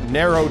like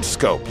narrowed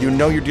scope. You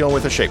know you're dealing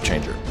with a shape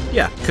changer.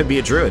 Yeah, could be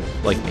a druid,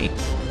 like me.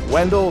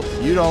 Wendell,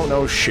 you don't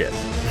know shit.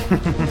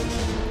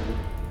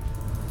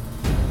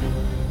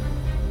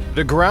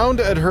 The ground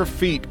at her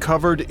feet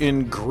covered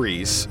in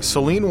grease,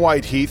 Celine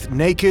Whiteheath,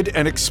 naked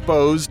and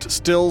exposed,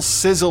 still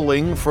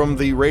sizzling from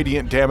the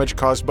radiant damage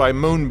caused by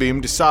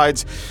Moonbeam,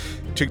 decides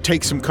to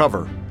take some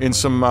cover in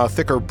some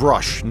thicker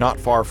brush not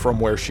far from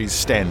where she's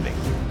standing.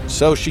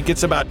 So she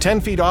gets about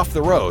 10 feet off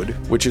the road,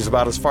 which is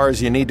about as far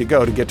as you need to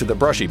go to get to the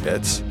brushy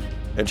bits,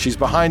 and she's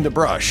behind the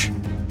brush.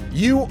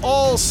 You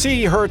all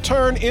see her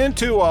turn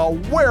into a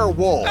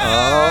werewolf. Oh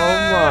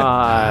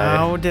my.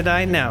 How did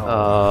I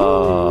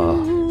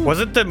know? Was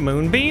it the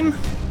moonbeam?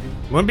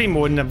 Moonbeam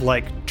wouldn't have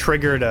like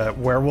triggered a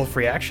werewolf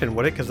reaction,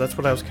 would it? Because that's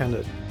what I was kind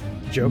of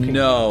joking.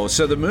 No,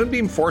 so the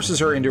moonbeam forces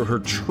her into her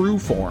true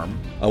form.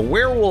 A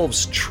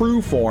werewolf's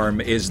true form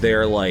is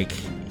their like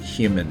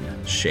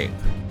human shape.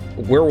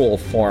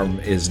 Werewolf form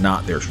is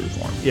not their true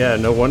form. Yeah,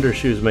 no wonder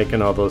she was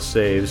making all those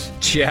saves.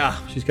 Yeah.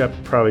 She's got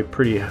probably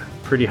pretty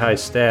high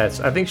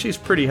stats. I think she's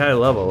pretty high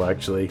level,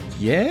 actually.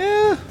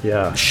 Yeah?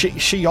 Yeah.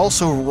 She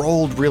also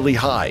rolled really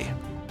high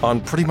on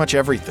pretty much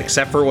everything.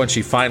 Except for when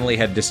she finally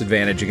had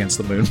disadvantage against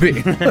the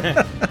moonbeam.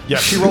 Yeah,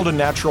 she rolled a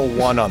natural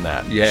 1 on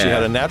that. Yeah. She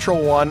had a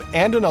natural 1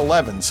 and an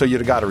 11, so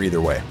you'd have got her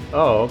either way.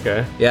 Oh,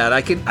 okay. Yeah, and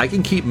I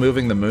can keep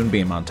moving the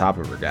moonbeam on top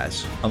of her,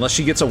 guys. Unless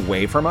she gets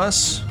away from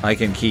us, I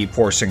can keep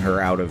forcing her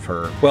out of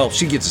her. Well,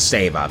 she gets a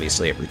save,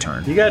 obviously, every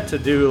turn. You got to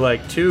do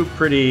like 2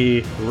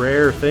 pretty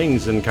rare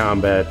things in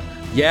combat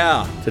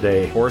Yeah.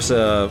 today. Force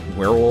a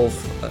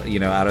werewolf,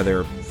 out of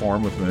their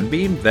form with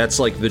Moonbeam. That's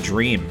like the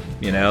dream,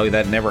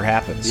 that never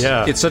happens.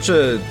 Yeah. It's such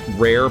a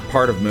rare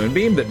part of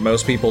Moonbeam that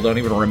most people don't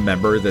even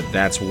remember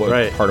that's what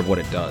Right. part of what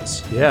it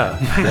does. Yeah,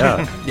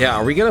 yeah. Yeah,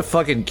 are we gonna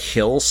fucking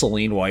kill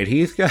Celine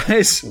Whiteheath,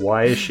 guys?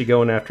 Why is she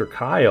going after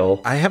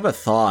Kyle? I have a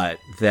thought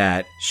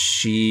that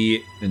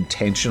she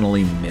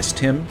intentionally missed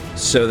him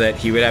so that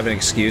he would have an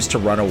excuse to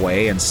run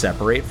away and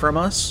separate from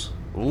us.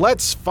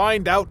 Let's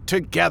find out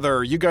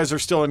together. You guys are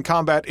still in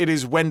combat. It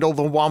is Wendell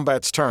the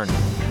Wombat's turn.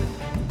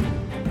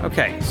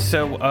 Okay,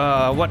 so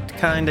what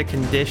kind of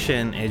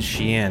condition is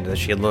she in? Does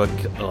she look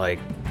like,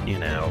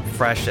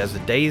 fresh as a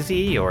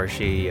daisy, or is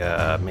she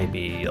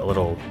maybe a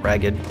little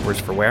ragged, worse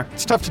for wear?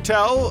 It's tough to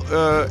tell.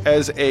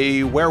 As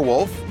a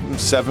werewolf,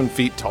 7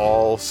 feet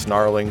tall,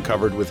 snarling,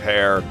 covered with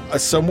hair,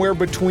 somewhere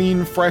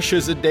between fresh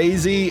as a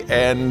daisy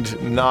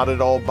and not at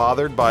all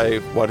bothered by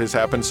what has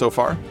happened so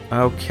far.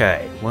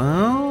 Okay,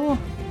 well,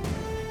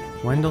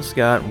 Wendell's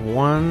got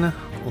one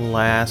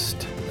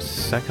last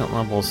second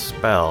level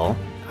spell.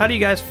 How do you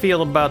guys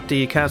feel about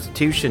the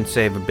Constitution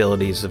save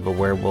abilities of a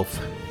werewolf?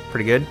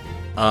 Pretty good?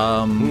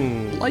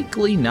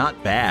 Likely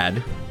not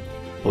bad.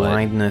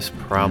 Blindness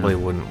probably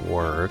wouldn't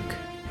work.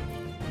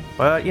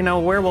 But, a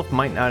werewolf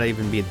might not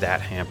even be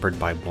that hampered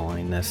by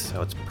blindness,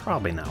 so it's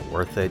probably not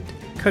worth it.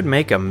 Could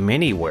make a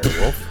mini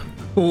werewolf.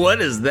 What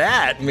does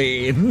that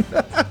mean?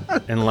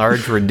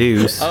 Enlarge,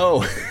 reduce.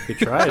 Oh. You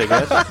tried, I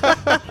guess.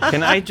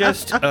 Can I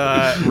just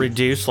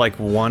reduce,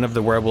 one of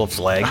the werewolf's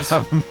legs?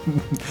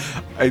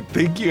 I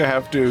think you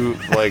have to,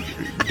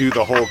 do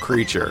the whole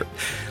creature.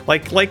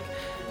 Like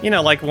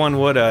one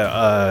would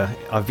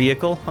a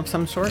vehicle of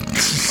some sort?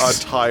 A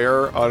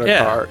tire on a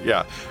car?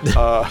 Yeah.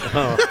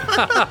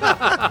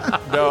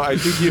 No, I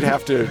think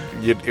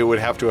it would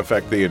have to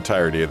affect the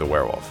entirety of the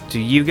werewolf. Do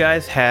you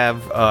guys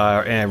have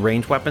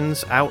ranged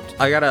weapons out?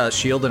 I got a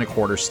shield and a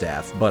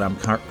quarterstaff, but I'm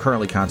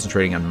currently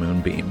concentrating on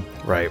Moonbeam.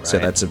 Right. So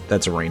that's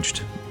a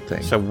ranged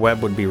thing. So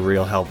web would be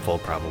real helpful,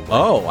 probably.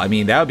 Oh, I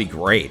mean, that would be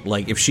great.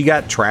 If she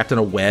got trapped in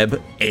a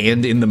web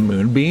and in the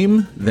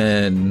Moonbeam,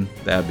 then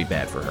that would be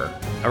bad for her.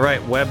 All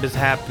right, web is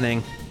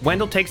happening.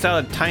 Wendell takes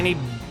out a tiny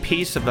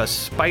piece of a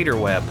spider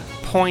web,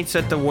 points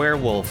at the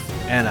werewolf,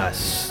 and a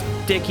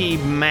sticky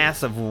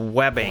mass of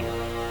webbing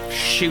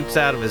shoots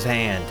out of his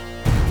hand.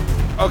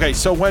 Okay,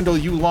 so Wendell,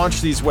 you launch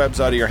these webs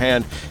out of your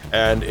hand,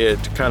 and it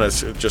kind of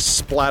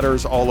just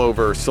splatters all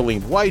over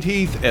Celine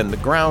Whiteheath and the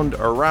ground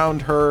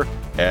around her,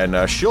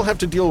 and she'll have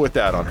to deal with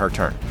that on her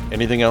turn.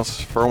 Anything else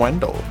for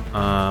Wendell?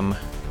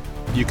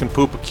 You can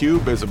poop a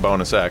cube as a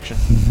bonus action.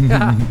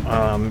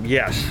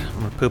 Yes,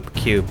 I'm gonna poop a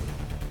cube.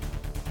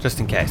 Just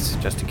in case.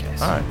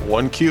 All right,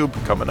 1 cube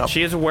coming up.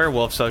 She is a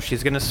werewolf, so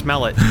she's gonna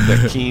smell it.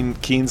 The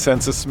keen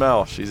sense of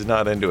smell. She's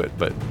not into it,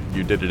 but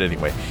you did it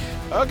anyway.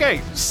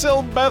 Okay,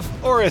 Silbeth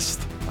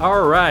Orist.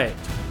 All right.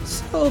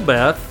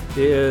 Silbeth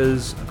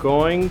is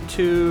going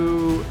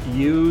to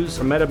use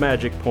a meta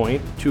magic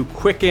point to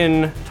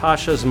quicken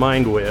Tasha's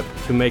Mind Whip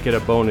to make it a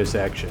bonus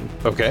action.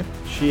 Okay.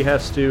 She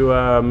has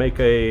to make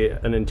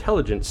an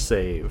intelligence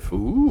save.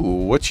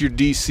 Ooh, what's your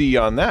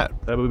DC on that?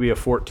 That would be a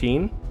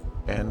 14.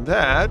 And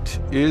that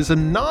is a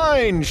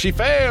 9. She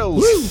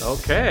fails. Woo!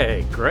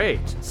 Okay, great.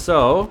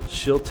 So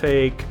she'll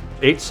take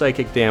 8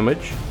 psychic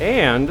damage,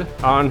 and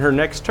on her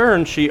next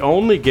turn, she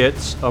only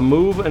gets a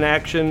move, an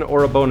action,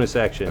 or a bonus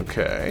action.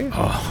 Okay.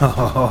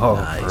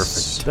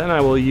 Nice. Then I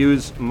will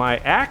use my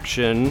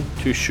action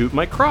to shoot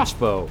my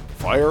crossbow.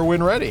 Fire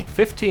when ready.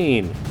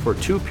 15 for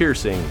 2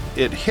 piercing.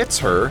 It hits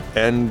her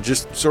and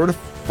just sort of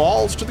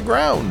falls to the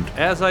ground.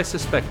 As I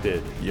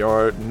suspected.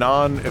 Your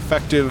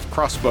non-effective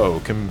crossbow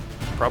can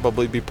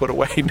probably be put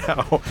away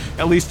now,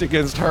 at least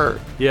against her.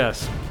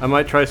 Yes, I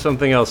might try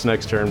something else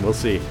next turn. We'll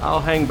see. I'll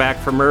hang back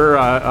from her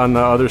on the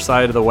other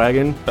side of the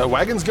wagon. The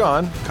wagon's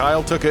gone.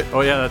 Kyle took it.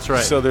 Oh, yeah, that's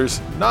right. So there's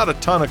not a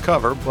ton of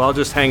cover. Well, I'll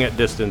just hang at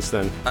distance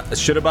then.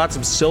 Should have bought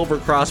some silver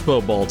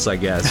crossbow bolts, I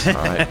guess. All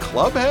right,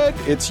 Clubhead,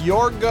 it's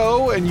your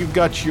go, and you've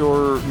got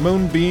your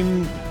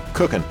moonbeam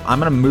cooking. I'm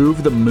going to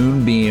move the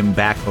Moonbeam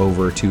back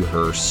over to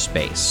her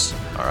space.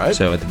 All right.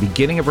 So at the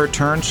beginning of her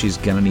turn, she's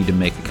going to need to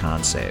make a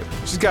con save.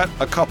 She's got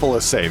a couple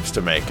of saves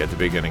to make at the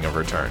beginning of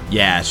her turn.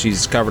 Yeah,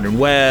 she's covered in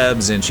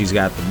webs, and she's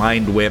got the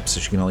Mind Whip, so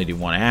she can only do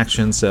 1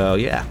 action. So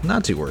yeah,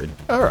 not too worried.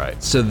 All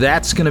right. So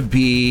that's going to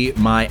be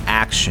my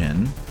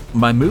action.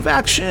 My move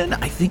action,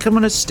 I think I'm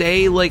going to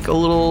stay a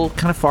little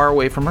kind of far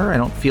away from her. I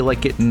don't feel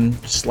like getting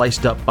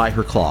sliced up by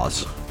her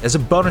claws. As a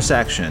bonus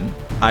action,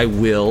 I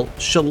will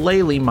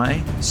shillelagh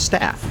my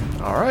staff.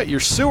 All right, your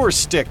sewer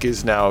stick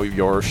is now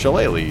your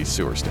shillelagh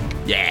sewer stick.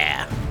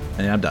 Yeah.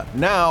 And I'm done.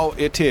 Now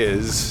it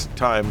is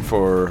time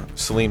for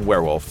Celine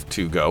Werewolf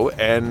to go,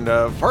 and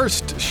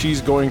first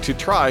she's going to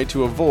try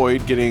to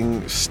avoid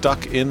getting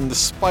stuck in the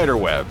spider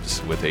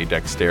webs with a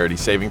dexterity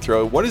saving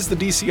throw. What is the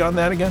DC on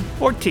that again?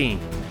 14.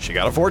 She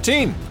got a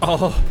 14.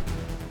 Oh,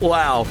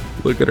 wow.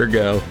 Look at her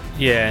go.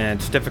 Yeah, and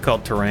it's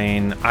difficult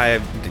terrain.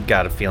 I've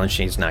got a feeling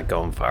she's not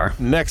going far.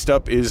 Next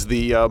up is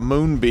the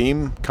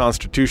Moonbeam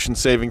Constitution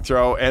saving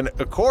throw, and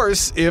of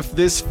course, if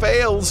this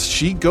fails,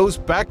 she goes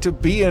back to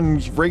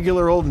being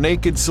regular old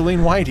naked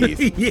Celine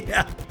Whiteheath.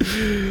 Yeah.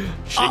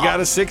 She got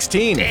a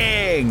 16.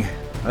 Dang.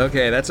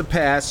 Okay, that's a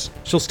pass.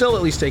 She'll still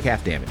at least take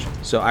half damage.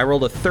 So I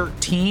rolled a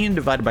 13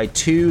 divided by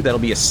 2. That'll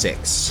be a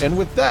 6. And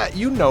with that,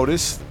 you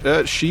notice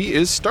that she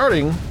is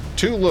starting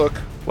to look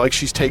like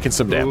she's taken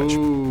some damage.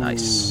 Ooh.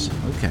 Nice.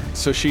 Okay.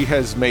 So she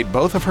has made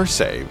both of her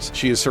saves.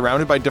 She is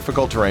surrounded by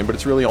difficult terrain, but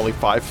it's really only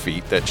 5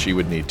 feet that she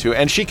would need to.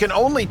 And she can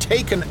only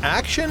take an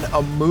action,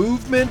 a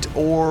movement,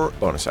 or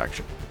bonus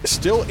action.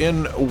 still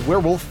in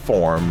werewolf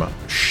form,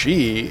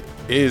 she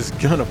is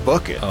gonna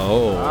book it.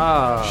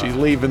 Oh. She's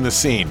leaving the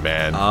scene,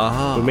 man.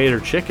 We made her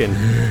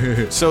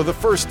chicken. So the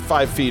first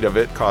 5 feet of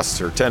it costs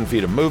her 10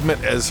 feet of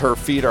movement. As her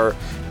feet are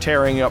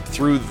tearing up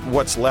through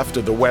what's left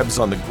of the webs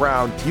on the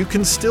ground, you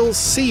can still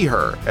see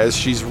her as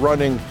she's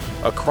running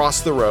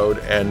across the road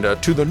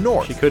and to the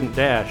north. She couldn't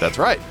dash. That's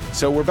right.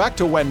 So we're back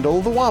to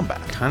Wendell the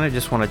Wombat. Kind of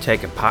just want to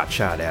take a pot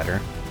shot at her.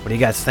 What do you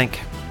guys think?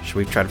 Should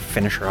we try to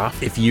finish her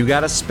off? If you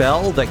got a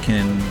spell that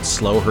can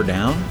slow her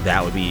down,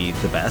 that would be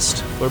the best.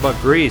 What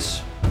about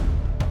Grease?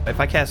 If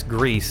I cast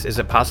Grease, is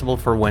it possible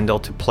for Wendell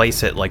to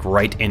place it like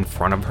right in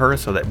front of her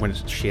so that when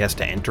she has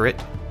to enter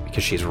it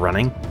because she's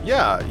running?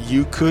 Yeah,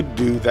 you could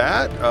do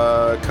that.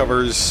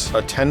 Covers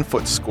a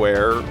 10-foot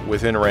square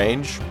within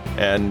range,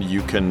 and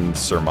you can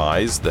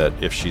surmise that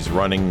if she's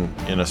running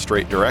in a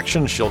straight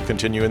direction, she'll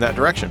continue in that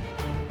direction.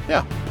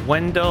 Yeah.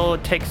 Wendell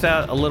takes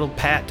out a little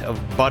pat of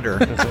butter.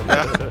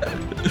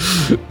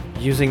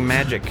 Using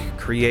magic,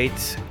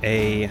 creates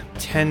a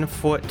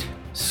 10-foot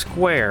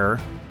square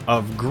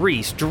of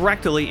grease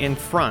directly in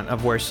front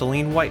of where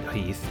Celine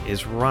Whiteheath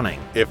is running.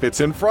 If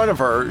it's in front of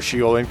her,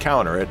 she'll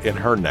encounter it in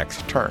her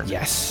next turn.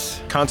 Yes.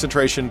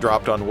 Concentration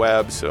dropped on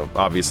web, so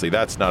obviously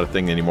that's not a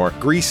thing anymore.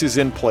 Grease is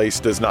in place,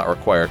 does not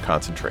require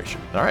concentration.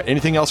 All right,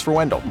 anything else for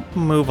Wendell?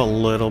 Move a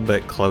little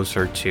bit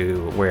closer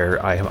to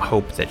where I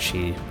hope that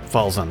she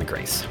falls on the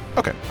grease.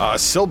 Okay.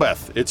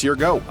 Silbeth, it's your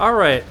go. All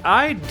right,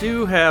 I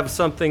do have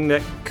something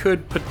that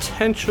could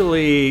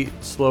potentially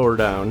slow her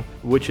down,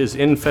 which is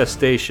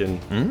Infestation.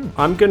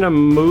 I'm going to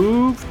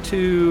move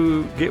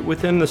to get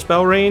within the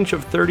spell range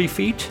of 30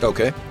 feet.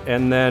 Okay.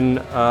 And then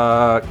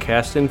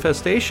cast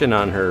Infestation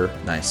on her.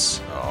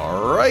 Nice.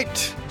 All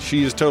right.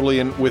 She is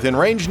totally within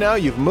range now.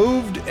 You've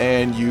moved,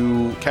 and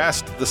you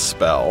cast the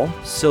spell.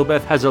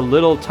 Silbeth has a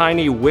little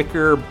tiny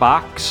wicker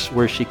box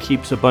where she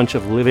keeps a bunch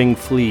of living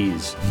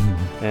fleas.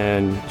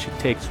 And she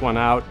takes one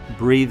out,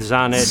 breathes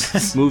on it,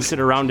 moves it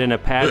around in a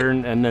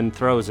pattern, and then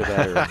throws it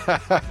at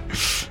her.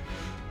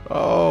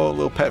 Oh,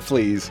 little pet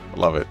fleas.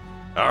 Love it.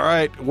 All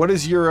right. What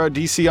is your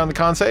DC on the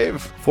con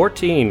save?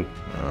 14.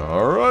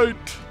 All right.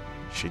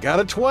 She got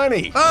a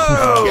 20.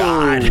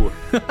 Oh,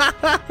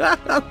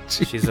 God.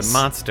 She's a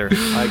monster.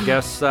 I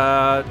guess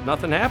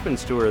nothing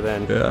happens to her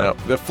then. No,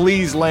 the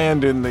fleas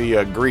land in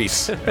the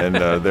grease, and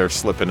they're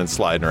slipping and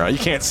sliding around. You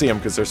can't see them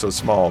because they're so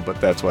small, but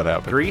that's what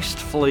happened. Greased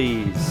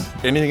fleas.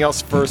 Anything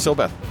else for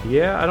Silbeth?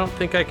 Yeah, I don't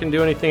think I can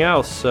do anything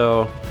else,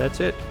 so that's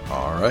it.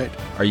 All right.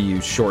 Are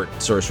you short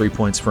sorcery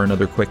points for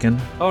another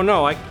quicken? Oh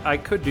no, I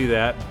could do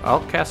that.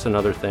 I'll cast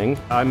another thing.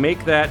 I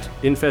make that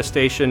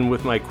infestation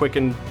with my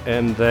quicken,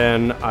 and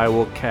then I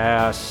will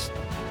cast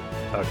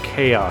a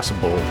chaos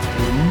bolt.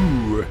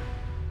 Ooh.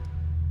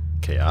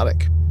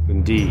 Chaotic.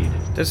 Indeed.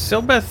 Does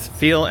Silbeth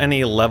feel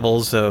any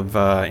levels of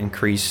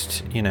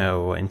increased,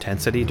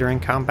 intensity during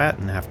combat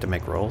and have to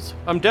make rolls?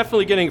 I'm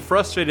definitely getting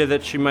frustrated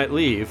that she might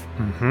leave.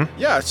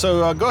 Yeah,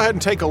 so go ahead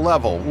and take a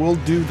level. We'll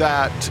do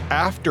that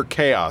after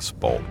Chaos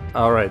Bolt.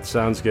 All right,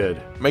 sounds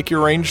good. Make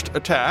your ranged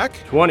attack.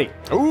 20.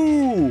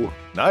 Ooh,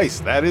 nice.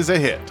 That is a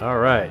hit. All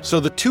right. So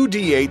the 2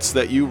 d8s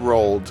that you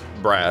rolled,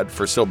 Brad,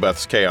 for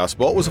Silbeth's Chaos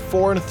Bolt was a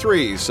 4 and a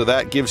 3, so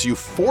that gives you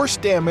force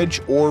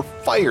damage or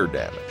fire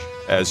damage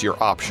as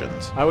your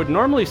options. I would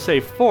normally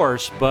say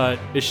force, but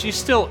is she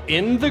still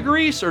in the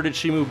grease or did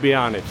she move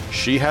beyond it?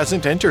 She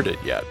hasn't entered it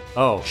yet.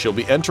 Oh. She'll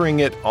be entering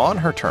it on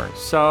her turn.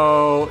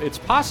 So it's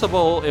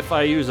possible if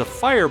I use a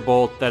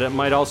firebolt that it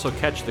might also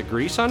catch the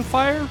grease on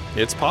fire?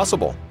 It's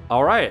possible.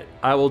 All right,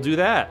 I will do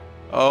that.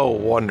 Oh,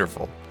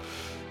 wonderful.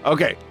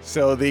 Okay,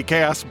 so the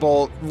Chaos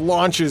Bolt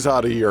launches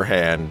out of your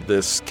hand.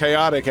 This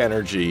chaotic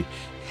energy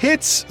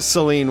hits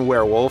Celine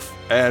Werewolf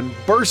and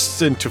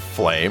bursts into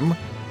flame.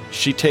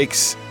 She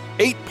takes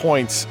 8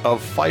 points of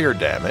fire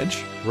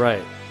damage,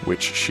 Right.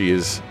 which she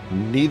is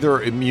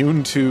neither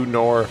immune to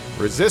nor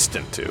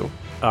resistant to.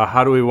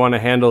 How do we want to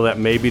handle that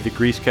maybe the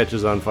grease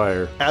catches on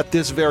fire? At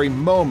this very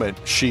moment,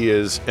 she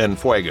is en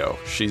fuego.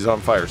 She's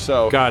on fire.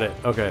 So Got it.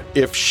 Okay.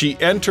 if she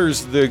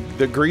enters the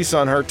grease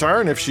on her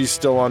turn, if she's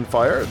still on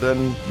fire,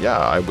 then yeah,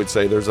 I would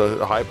say there's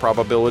a high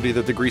probability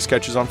that the grease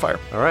catches on fire.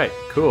 All right,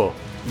 cool.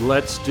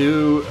 Let's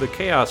do the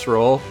chaos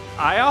roll.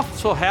 I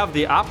also have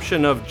the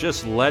option of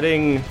just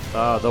letting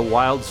the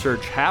wild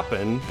surge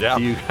happen. Yeah.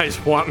 Do you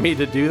guys want me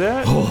to do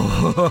that?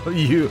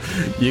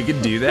 you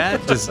can do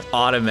that? Just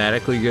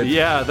automatically good?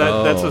 Yeah,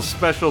 that's a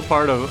special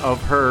part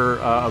of her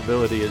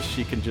ability is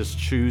she can just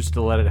choose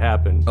to let it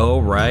happen.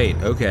 Oh, right.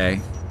 Okay.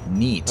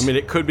 Neat. I mean,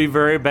 it could be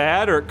very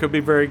bad, or it could be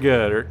very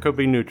good, or it could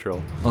be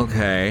neutral.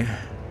 Okay.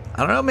 I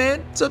don't know,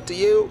 man. It's up to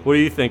you. What do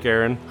you think,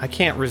 Aaron? I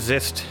can't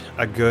resist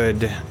a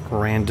good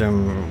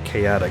random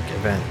chaotic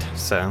event,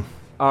 so...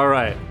 All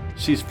right.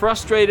 She's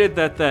frustrated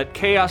that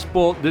chaos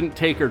bolt didn't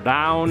take her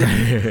down.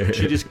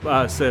 She just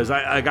says,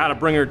 I gotta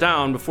bring her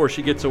down before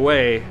she gets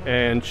away,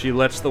 and she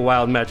lets the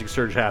wild magic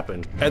surge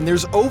happen. And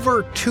there's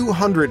over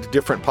 200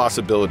 different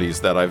possibilities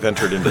that I've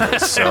entered into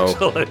this. So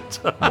Excellent.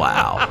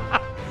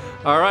 Wow.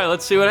 All right,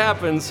 let's see what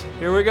happens.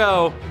 Here we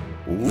go.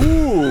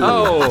 ooh.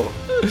 Oh,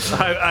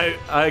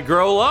 I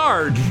grow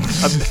large.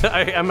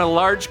 I'm a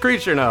large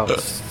creature now.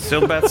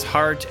 Silbeth's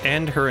heart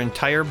and her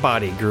entire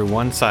body grew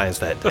one size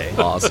that day.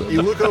 Awesome.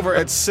 You look over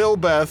at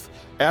Silbeth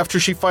after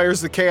she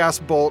fires the Chaos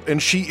Bolt,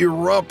 and she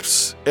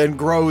erupts and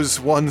grows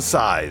one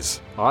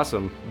size.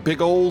 Awesome. Big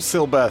old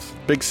Silbeth,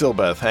 big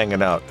Silbeth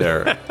hanging out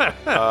there.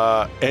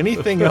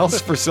 Anything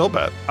else for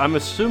Silbeth? I'm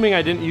assuming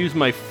I didn't use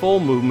my full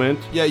movement.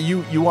 Yeah,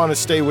 you want to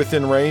stay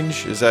within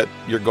range? Is that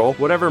your goal?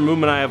 Whatever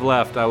movement I have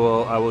left, I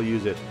will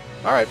use it.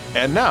 All right,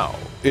 and now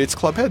it's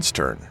Clubhead's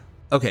turn.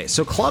 Okay,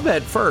 so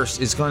Clubhead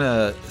first is going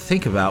to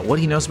think about what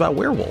he knows about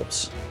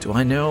werewolves. Do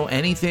I know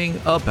anything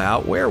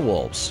about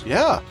werewolves?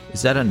 Yeah,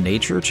 Is that a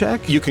nature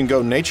check? you can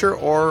go nature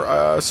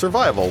or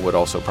survival would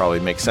also probably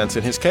make sense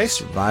in his case.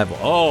 Survival.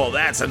 Oh,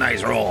 that's a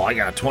nice roll. I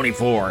got a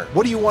 24.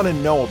 What do you want to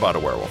know about a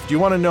werewolf? Do you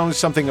want to know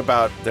something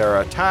about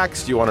their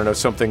attacks? Do you want to know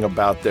something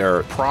about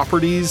their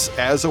properties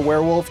as a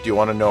werewolf? Do you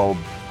want to know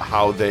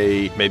how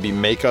they maybe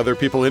make other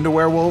people into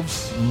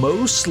werewolves?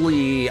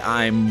 Mostly,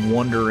 I'm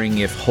wondering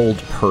if hold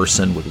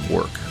person would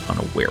work on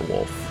a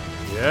werewolf.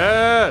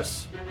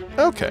 Yes.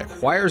 Okay.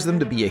 Requires them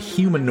to be a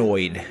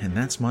humanoid, and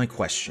that's my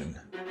question.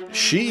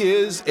 She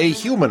is a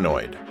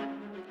humanoid,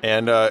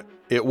 and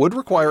it would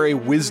require a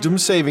wisdom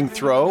saving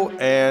throw,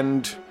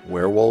 and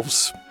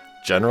werewolves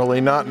generally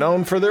not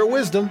known for their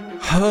wisdom.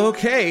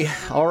 Okay,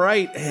 all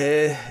right.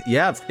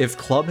 Yeah, if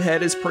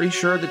Clubhead is pretty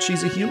sure that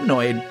she's a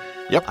humanoid,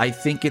 Yep. I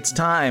think it's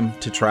time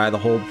to try the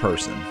hold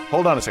person.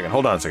 Hold on a second.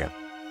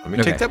 Let me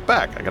Okay. take that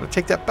back. I gotta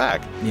take that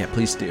back Yeah,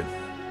 please do.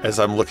 as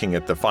I'm looking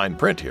at the fine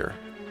print here.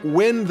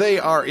 When they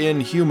are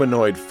in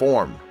humanoid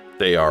form,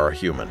 they are a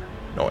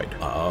humanoid.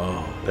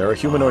 Oh. They're a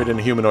humanoid in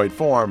humanoid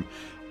form.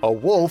 A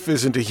wolf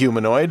isn't a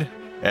humanoid,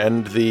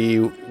 and the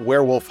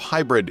werewolf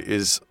hybrid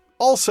is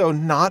also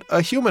not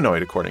a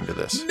humanoid, according to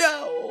this.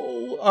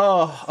 No!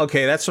 Oh,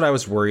 okay, that's what I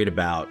was worried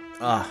about.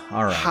 All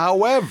right.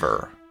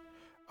 However,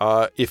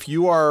 if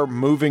you are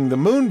moving the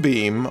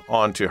moonbeam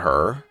onto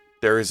her,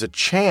 there is a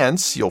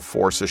chance you'll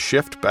force a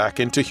shift back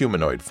into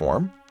humanoid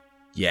form.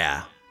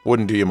 Yeah,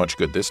 Wouldn't do you much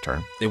good this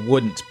turn. it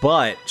wouldn't,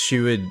 but she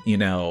would,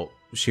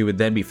 she would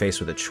then be faced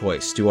with a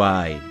choice. Do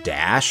I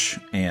dash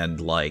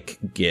and,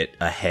 get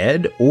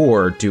ahead,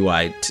 or do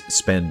I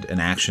spend an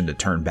action to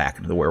turn back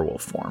into the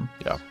werewolf form?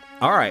 Yeah.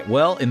 All right,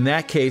 well, in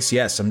that case,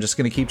 yes, I'm just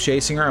going to keep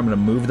chasing her. I'm going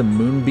to move the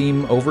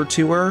moonbeam over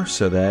to her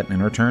so that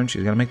in her turn,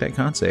 she's going to make that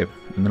con save,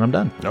 and then I'm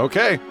done.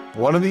 Okay.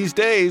 One of these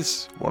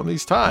days, one of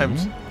these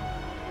times.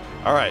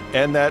 All right.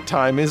 And that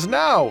time is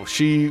now.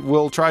 She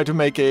will try to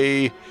make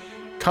a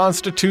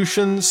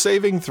Constitution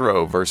saving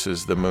throw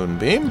versus the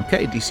moonbeam.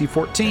 Okay, DC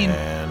 14.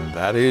 And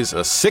that is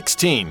a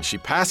 16. She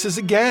passes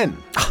again.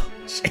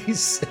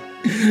 Jeez.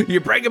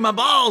 You're breaking my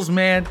balls,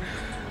 man.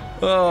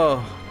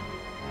 Oh.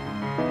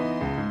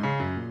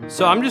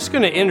 So I'm just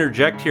going to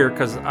interject here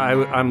because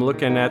I'm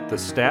looking at the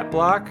stat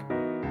block.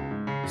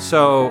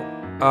 So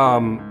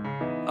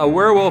a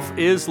werewolf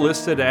is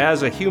listed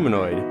as a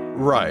humanoid.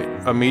 Right.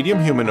 A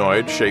medium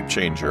humanoid shape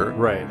changer.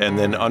 Right. And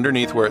then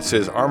underneath where it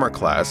says armor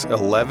class,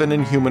 11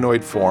 in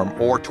humanoid form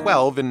or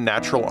 12 in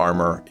natural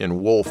armor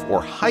in wolf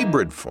or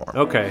hybrid form.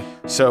 Okay.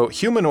 So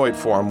humanoid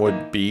form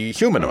would be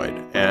humanoid,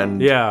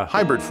 and Yeah.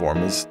 hybrid form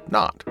is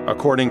not,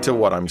 according to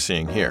what I'm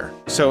seeing here.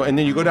 So, and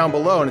then you go down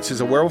below and it says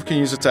a werewolf can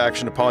use its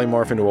action to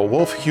polymorph into a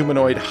wolf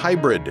humanoid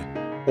hybrid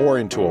or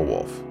into a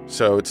wolf.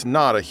 So it's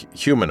not a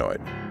humanoid.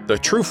 The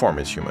true form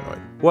is humanoid.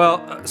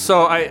 Well,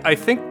 so I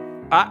think,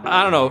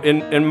 I don't know,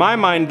 in my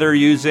mind they're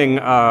using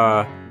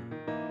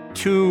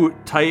two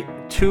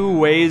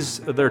ways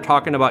they're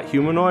talking about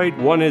humanoid.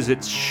 One is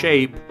its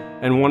shape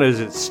and one is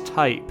its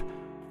type.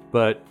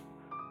 But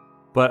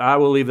I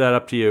will leave that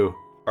up to you.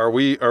 Are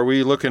we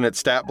looking at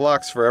stat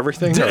blocks for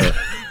everything?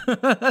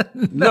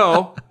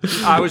 No,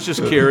 I was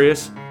just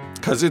curious.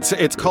 Because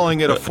it's calling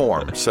it a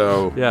form.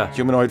 So Yeah.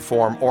 humanoid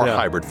form or Yeah.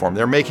 hybrid form.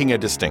 They're making a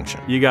distinction.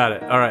 You got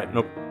it. All right,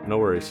 no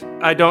worries.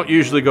 I don't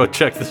usually go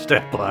check the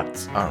stat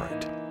blocks. All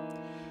right.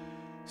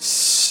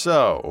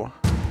 So,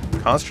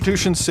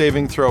 Constitution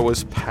saving throw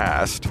was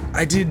passed.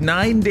 I did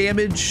 9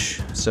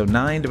 damage, so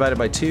 9 divided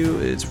by 2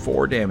 is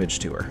 4 damage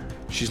to her.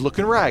 She's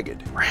looking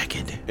ragged,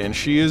 Ragged. and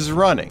she is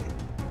running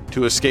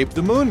to escape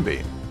the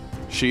moonbeam.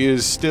 She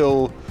is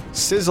still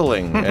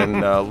sizzling,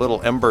 and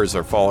little embers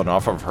are falling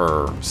off of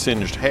her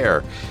singed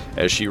hair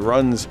as she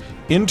runs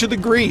into the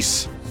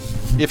grease.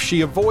 If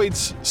she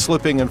avoids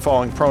slipping and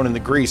falling prone in the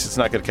grease, it's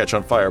not going to catch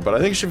on fire. But I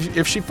think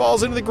if she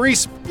falls into the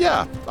grease,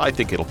 yeah, I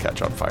think it'll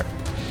catch on fire.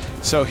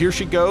 So here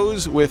she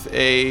goes with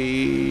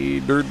a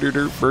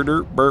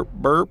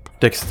burp.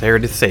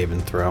 Dexterity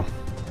saving throw.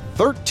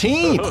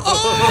 13. Unbelievable.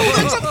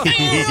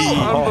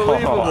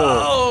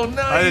 Oh,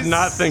 nice. I did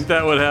not think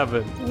that would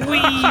happen.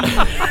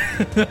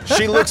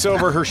 She looks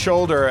over her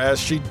shoulder as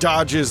she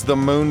dodges the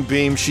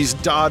moonbeam. She's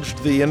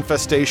dodged the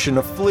infestation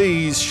of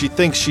fleas. She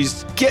thinks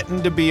she's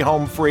getting to be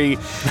home free.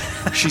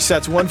 She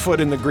sets one foot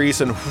in the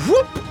grease and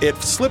whoop, it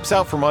slips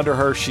out from under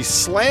her. She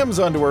slams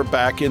onto her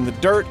back in the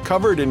dirt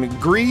covered in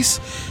grease,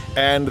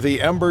 and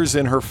the embers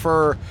in her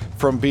fur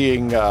from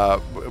being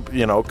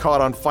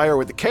caught on fire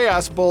with the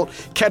Chaos Bolt,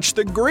 catch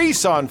the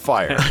grease on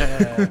fire.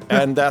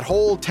 And that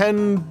whole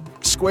 10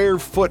 square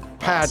foot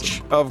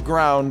patch of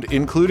ground,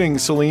 including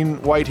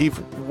Celine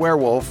Whiteheath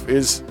Werewolf,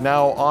 is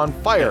now on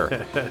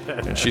fire.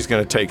 And she's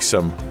going to take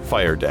some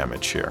fire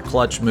damage here.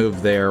 Clutch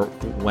move there,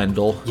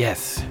 Wendell.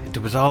 Yes, it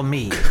was all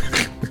me.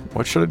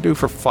 What should I do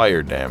for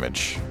fire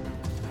damage?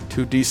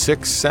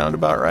 2d6 sound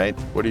about right?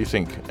 What do you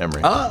think,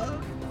 Emery?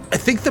 I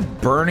think the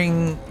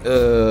burning,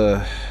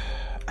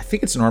 I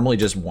think it's normally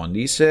just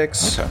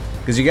 1d6. Okay.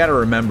 Because you got to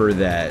remember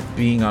that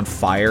being on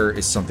fire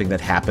is something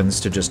that happens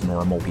to just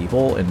normal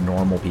people, and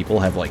normal people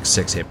have like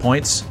 6 hit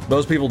points.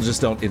 Those people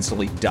just don't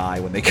instantly die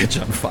when they catch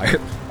on fire.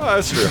 Oh,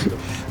 that's true.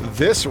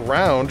 This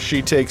round,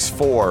 she takes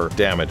 4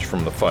 damage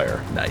from the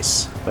fire.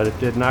 Nice. But it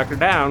did knock her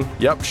down.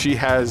 Yep, she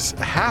has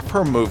half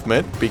her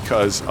movement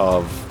because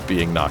of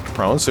being knocked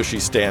prone, so she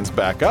stands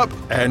back up,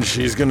 and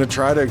she's going to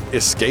try to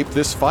escape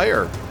this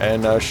fire.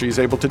 And she's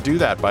able to do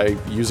that by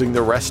using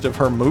the rest of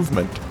her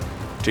movement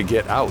to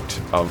get out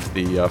of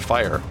the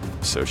fire.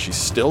 So she's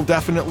still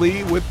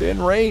definitely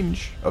within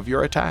range of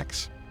your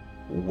attacks.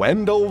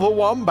 Wendell the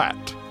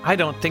Wombat. I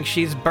don't think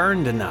she's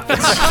burned enough.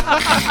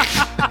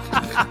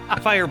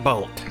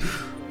 Firebolt.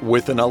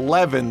 With an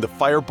 11, the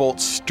firebolt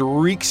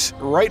streaks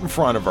right in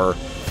front of her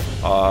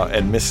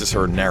and misses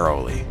her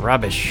narrowly.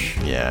 Rubbish.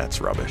 Yeah,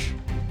 it's rubbish.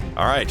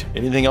 All right,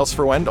 anything else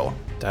for Wendell?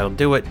 That'll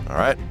do it. All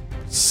right,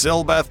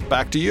 Silbeth,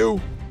 back to you.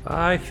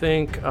 I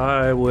think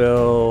I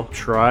will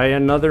try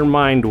another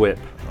Mind Whip.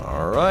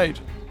 All right.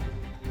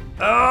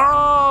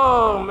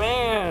 Oh,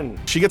 man.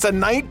 She gets a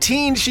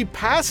 19. She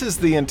passes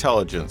the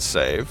intelligence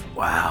save.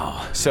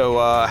 Wow. So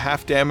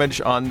half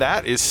damage on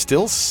that is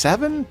still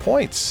 7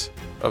 points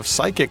of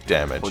psychic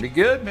damage. Pretty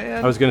good,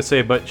 man. I was going to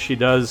say, but she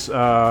does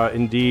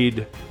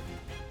indeed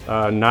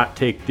not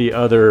take the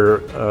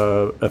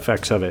other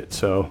effects of it.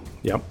 So,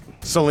 yep.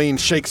 Celine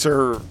shakes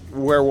her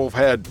werewolf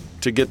head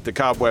to get the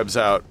cobwebs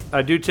out.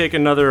 I do take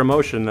another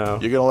emotion, though.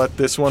 You're going to let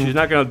this one... She's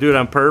not going to do it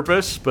on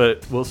purpose,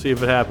 but we'll see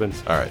if it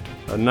happens. All right.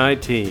 A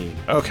 19.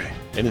 Okay.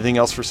 Anything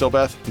else for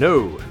Silbeth?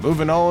 No.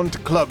 Moving on to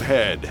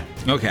Clubhead.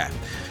 Okay.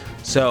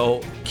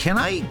 So, can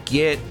I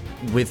get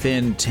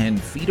within 10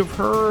 feet of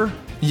her?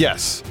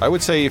 Yes. I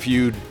would say if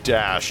you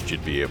dashed,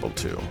 you'd be able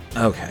to.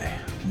 Okay.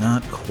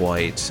 Not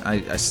quite.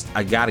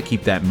 I got to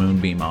keep that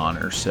moonbeam on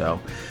her,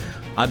 so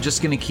I'm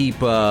just going to keep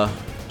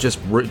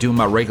doing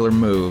my regular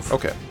move.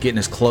 Okay. Getting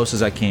as close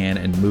as I can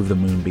and move the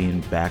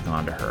moonbeam back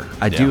onto her.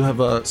 I do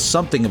have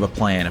something of a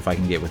plan if I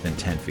can get within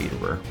 10 feet of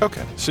her.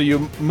 Okay. So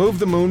you move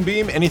the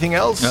moonbeam. Anything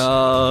else?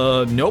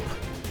 Nope.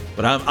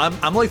 But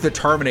I'm like the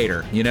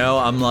Terminator, you know?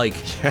 I'm like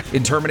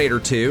in Terminator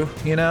 2,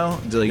 you know?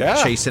 Like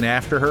chasing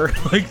after her.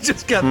 Like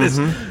just got this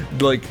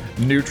like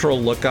neutral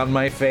look on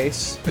my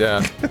face.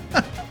 Yeah.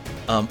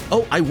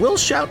 I will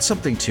shout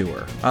something to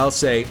her. I'll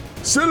say,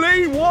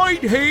 Celine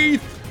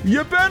Whiteheath,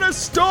 you better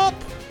stop.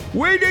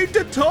 We need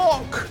to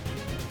talk.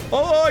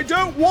 Oh, I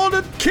don't want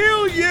to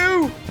kill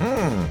you.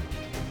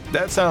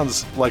 That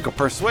sounds like a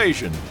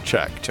persuasion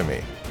check to me.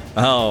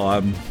 Oh,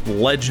 I'm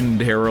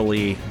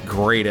legendarily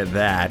great at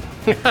that.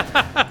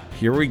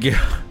 Here we go.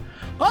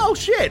 Oh,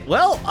 shit.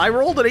 Well, I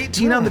rolled an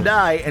 18 on the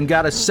die and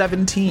got a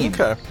 17.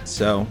 Okay.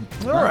 So,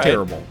 All not right.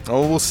 terrible.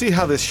 Oh, we'll see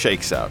how this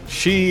shakes out.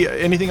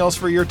 Anything else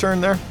for your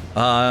turn there?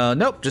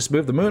 Nope. Just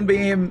moved the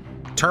moonbeam,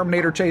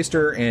 Terminator chased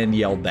her, and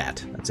yelled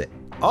that. That's it.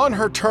 On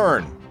her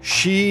turn,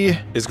 she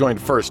is going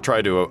to first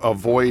try to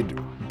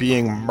avoid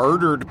being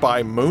murdered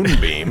by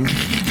Moonbeam,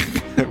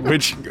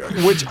 which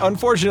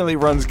unfortunately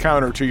runs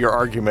counter to your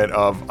argument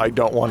of, I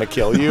don't want to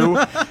kill you.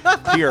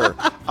 Here,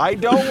 I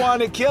don't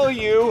want to kill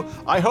you.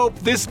 I hope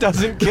this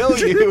doesn't kill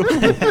you.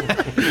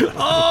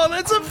 Oh,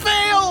 that's a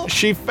fail!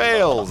 She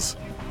fails.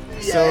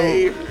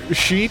 So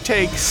she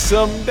takes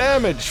some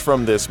damage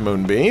from this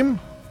Moonbeam.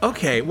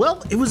 Okay,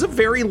 well, it was a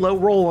very low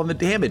roll on the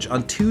damage.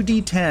 On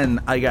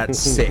 2d10, I got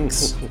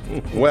 6.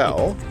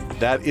 Well,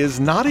 that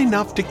is not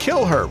enough to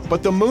kill her,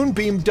 but the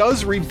moonbeam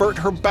does revert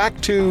her back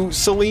to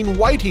Celine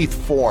Whiteheath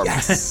form.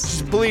 Yes.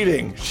 She's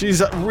bleeding.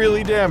 She's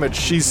really damaged.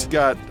 She's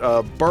got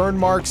burn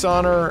marks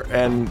on her,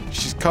 and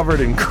she's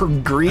covered in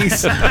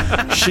grease.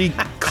 She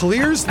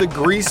clears the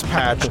grease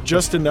patch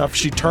just enough.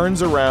 She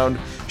turns around,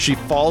 she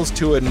falls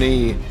to a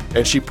knee,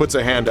 and she puts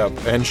a hand up,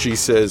 and she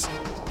says,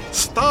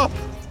 "Stop!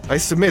 I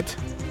submit."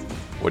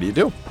 What do you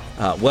do?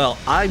 Well,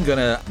 I'm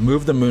gonna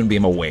move the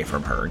moonbeam away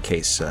from her in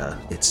case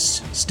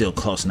it's still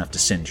close enough to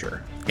singe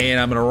her. And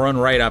I'm gonna run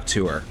right up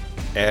to her.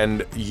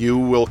 And you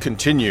will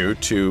continue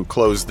to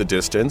close the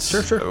distance.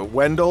 Sure.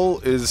 Wendell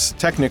is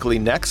technically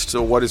next,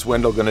 so what is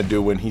Wendell going to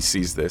do when he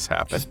sees this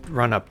happen?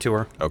 Run up to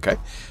her. Okay.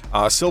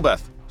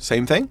 Silbeth,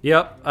 same thing?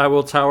 Yep, I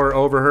will tower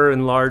over her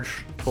in large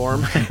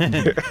form.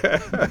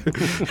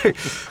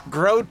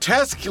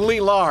 Grotesquely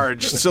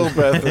large,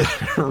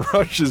 Silbeth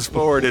rushes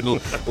forward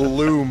and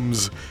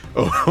looms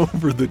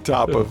over the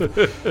top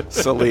of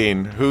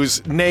Celine,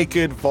 who's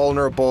naked,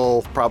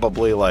 vulnerable,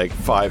 probably like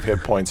 5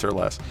 hit points or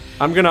less.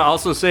 I'm going to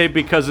also say,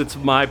 because it's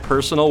my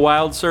personal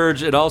wild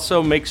surge, it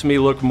also makes me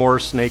look more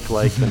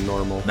snake-like than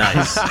normal.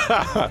 Nice.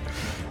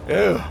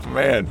 Oh,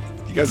 man.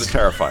 You guys are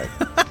terrifying.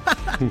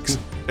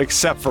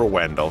 Except for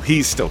Wendell.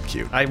 He's still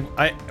cute.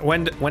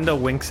 Wendell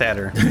winks at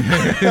her.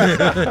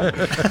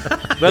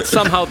 That's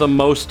somehow the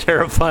most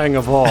terrifying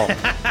of all.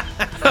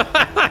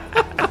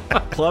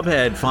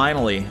 Clubhead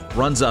finally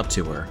runs up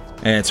to her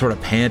and sort of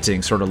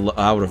panting, sort of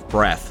out of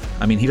breath.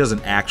 I mean, he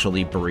doesn't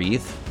actually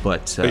breathe,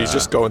 but He's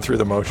just going through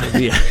the motion.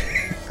 yeah,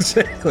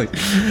 exactly.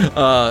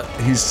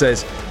 He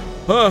says,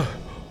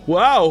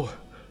 wow,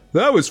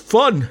 that was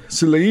fun,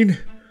 Celine.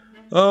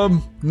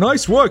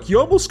 Nice work. You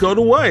almost got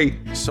away.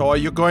 So are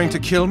you going to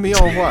kill me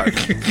or what?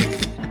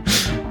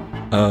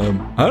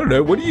 I don't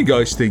know. What do you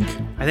guys think?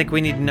 I think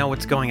we need to know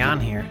what's going on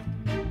here.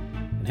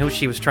 And who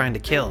she was trying to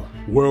kill.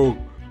 Well,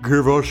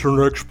 give us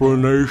an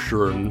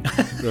explanation,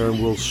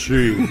 and we'll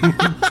see.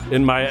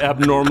 In my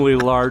abnormally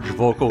large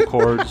vocal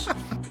cords.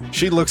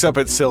 She looks up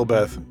at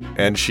Silbeth,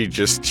 and she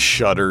just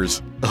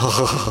shudders.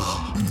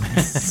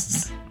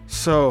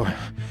 So,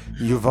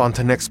 you want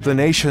an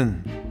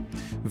explanation?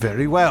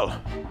 Very well.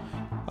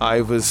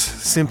 I was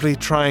simply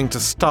trying to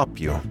stop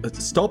you.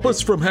 Stop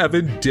us from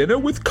having dinner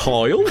with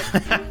Kyle?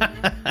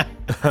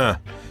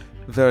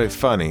 Very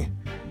funny.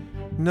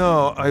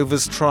 No, I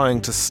was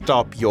trying to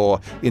stop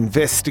your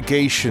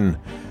investigation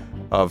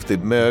of the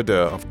murder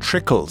of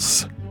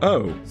Trickles.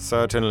 Oh.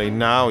 Certainly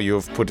now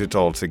you've put it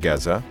all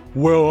together.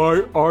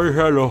 Well, I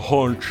had a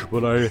hunch,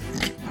 but I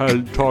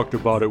hadn't talked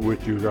about it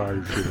with you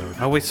guys, you know.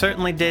 Well, we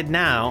certainly did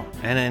now,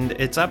 and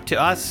it's up to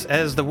us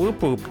as the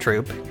Whoop Whoop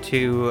Troop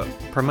to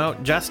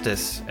promote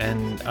justice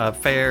and a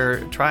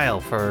fair trial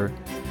for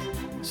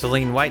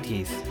Celine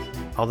Whiteheath.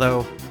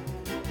 Although,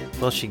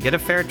 will she get a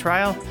fair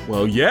trial?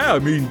 Well, yeah, I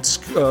mean,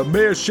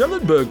 Mayor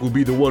Schellenberg will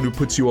be the one who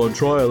puts you on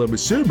trial, I'm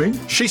assuming.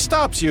 She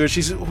stops you and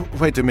she says,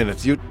 wait a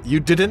minute, you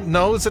didn't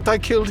know that I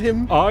killed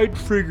him? I'd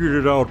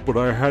figured it out, but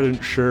I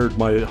hadn't shared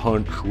my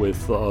hunch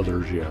with the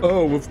others yet.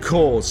 Oh, of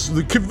course.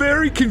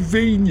 Very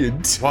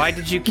convenient. Why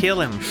did you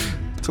kill him?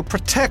 To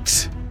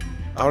protect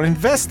our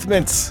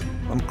investments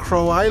on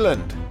Crow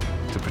Island.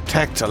 To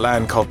protect a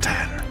land called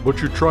Tan. But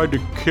you tried to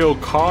kill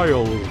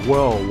Kyle as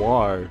well.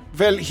 Why?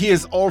 Well, he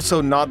has also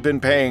not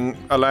been paying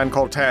Alan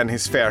Coltan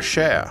his fair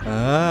share.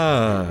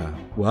 Ah,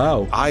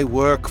 wow. I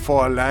work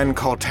for Alan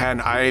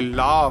Coltan. I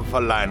love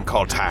Alan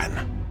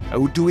Coltan. I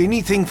would do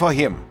anything for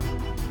him.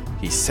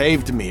 He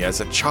saved me as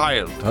a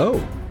child.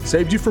 Oh,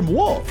 saved you from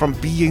what? From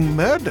being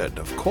murdered,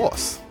 of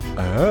course.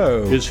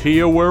 Oh. Is he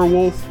a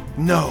werewolf?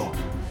 No.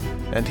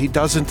 And he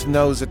doesn't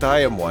know that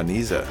I am one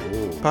either.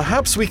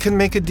 Perhaps we can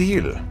make a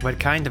deal. What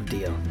kind of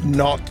deal?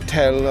 Not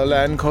tell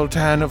Alan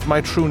Coltan of my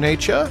true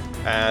nature,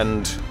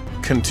 and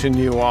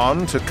continue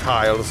on to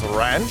Kyle's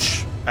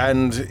ranch.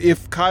 And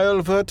if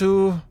Kyle were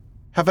to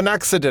have an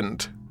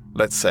accident,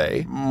 let's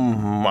say,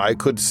 I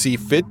could see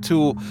fit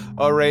to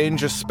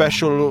arrange a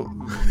special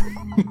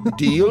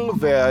deal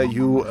where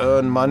you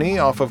earn money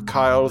off of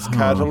Kyle's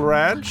cattle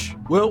ranch.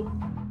 Well,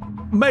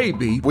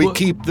 maybe. We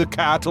keep the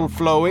cattle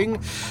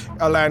flowing.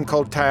 Alan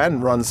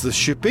Coltan runs the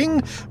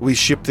shipping. We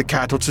ship the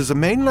cattle to the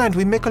mainland.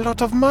 We make a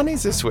lot of money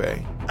this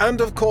way.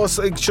 And of course,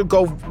 it should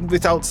go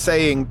without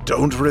saying,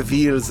 don't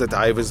reveal that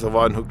I was the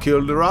one who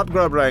killed the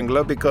Rotgrub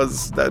Wrangler,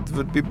 because that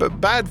would be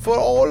bad for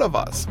all of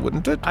us,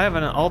 wouldn't it? I have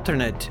an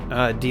alternate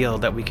deal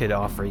that we could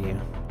offer you.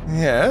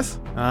 Yes?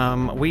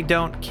 We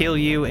don't kill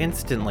you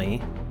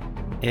instantly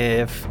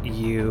if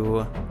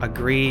you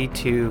agree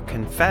to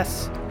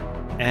confess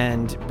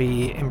and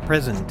be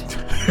imprisoned.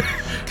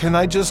 Can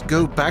I just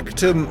go back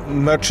to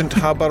Merchant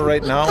Harbor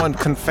right now and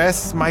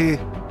confess my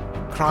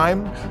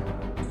crime?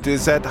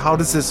 How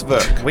does this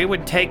work? We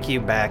would take you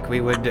back.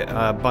 We would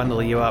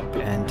bundle you up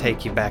and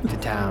take you back to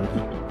town.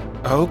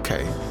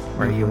 Okay.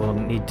 Where you will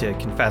need to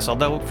confess.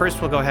 Although,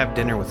 first we'll go have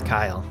dinner with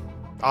Kyle.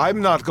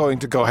 I'm not going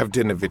to go have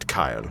dinner with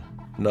Kyle.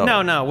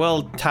 No. No,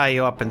 we'll tie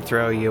you up and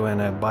throw you in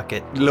a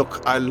bucket.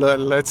 Look,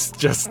 let's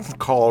just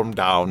calm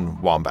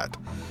down, Wombat.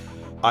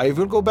 I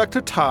will go back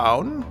to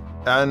town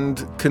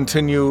and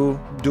continue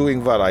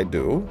doing what I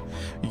do.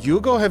 You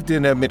go have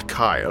dinner with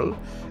Kyle,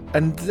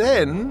 and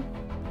then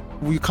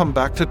we come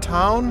back to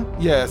town.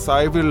 Yes,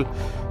 I will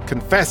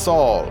confess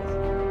all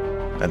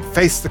and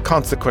face the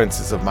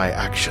consequences of my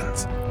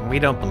actions. We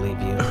don't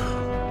believe you.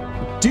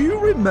 Do you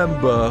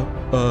remember,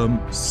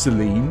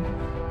 Celine,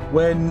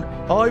 when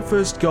I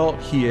first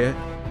got here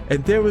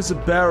and there was a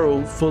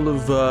barrel full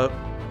of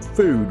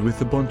food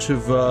with a bunch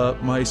of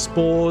my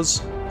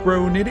spores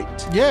grown in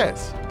it?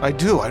 Yes, I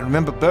do. I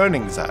remember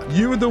burning that.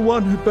 You were the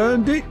one who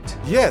burned it?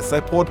 Yes,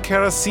 I poured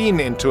kerosene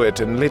into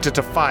it and lit it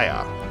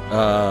afire.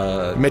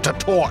 Lit a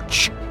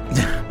torch.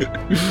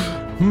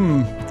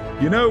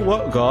 You know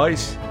what,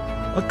 guys?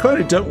 I kind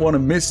of don't want to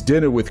miss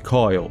dinner with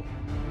Kyle.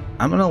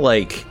 I'm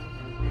gonna,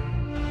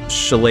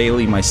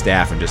 shillelagh my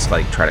staff and just,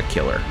 try to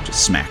kill her.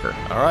 Just smack her.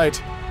 All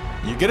right.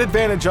 You get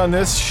advantage on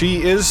this.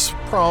 She is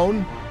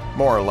prone,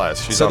 more or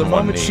less. She's so on the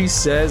one moment knee. she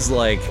says,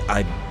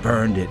 I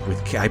burned it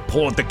I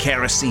poured the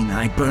kerosene and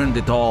I burned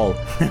it all.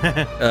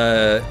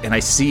 And I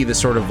see the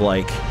sort of,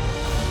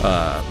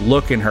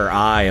 look in her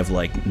eye of,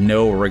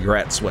 no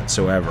regrets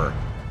whatsoever.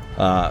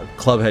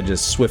 Clubhead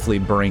just swiftly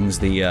brings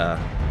the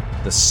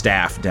the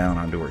staff down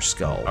onto her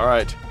skull. All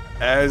right.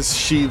 As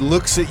she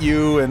looks at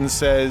you and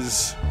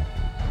says,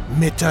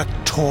 "Mit a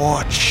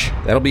torch."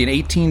 That'll be an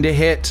 18 to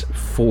hit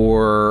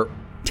for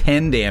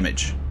 10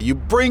 damage. You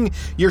bring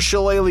your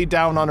shillelagh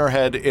down on her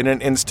head in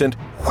an instant,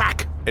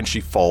 whack, and she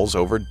falls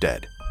over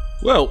dead.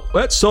 Well,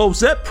 that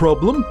solves that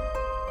problem.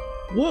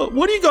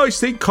 What do you guys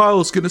think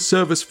Kyle's going to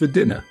serve us for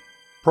dinner?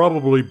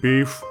 Probably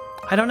beef.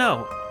 I don't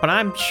know, but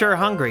I'm sure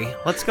hungry.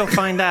 Let's go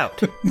find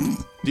out.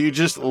 Do you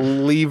just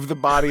leave the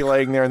body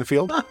laying there in the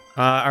field?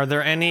 Are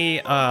there any,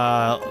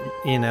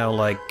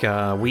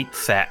 wheat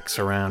sacks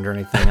around or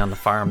anything on the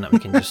farm that we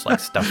can just,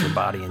 stuff the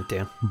body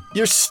into?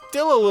 You're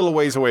still a little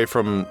ways away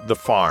from the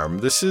farm.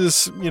 This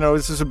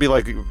would be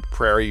like a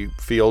prairie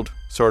field,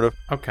 sort of.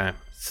 Okay.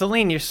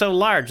 Celine, you're so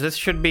large. This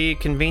should be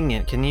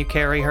convenient. Can you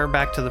carry her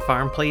back to the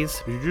farm,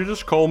 please? Did you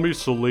just call me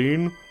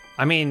Celine?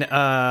 I mean,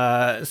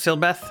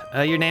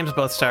 Silbeth, your names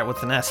both start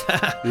with an S.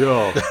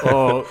 Yeah,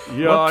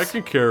 I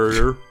can carry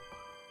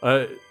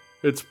her.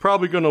 It's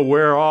probably going to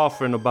wear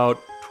off in about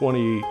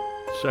 20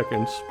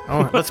 seconds.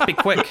 Oh, let's be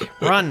quick.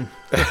 Run.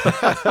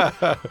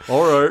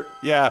 All right.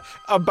 Yeah,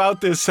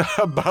 about this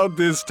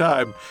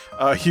time,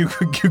 you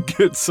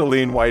get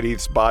Celine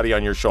Whiteheath's body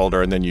on your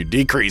shoulder, and then you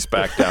decrease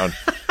back down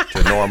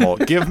to normal.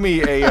 Give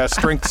me a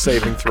strength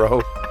saving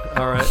throw.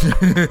 All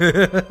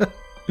right.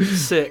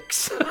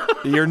 6.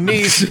 Your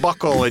knees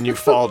buckle and you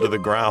fall to the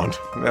ground.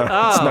 No,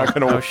 it's not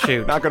going to work.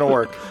 Shoot. Not going to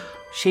work.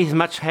 She's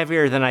much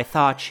heavier than I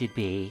thought she'd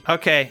be.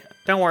 Okay,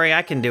 don't worry,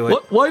 I can do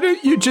it. Why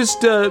don't you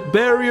just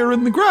bury her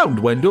in the ground,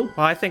 Wendell?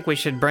 Well, I think we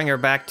should bring her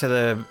back to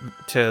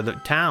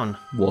the town.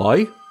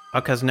 Why?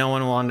 Because no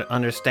one will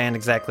understand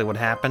exactly what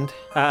happened.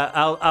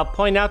 I'll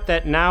point out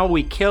that now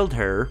we killed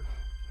her.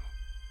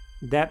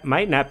 That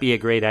might not be a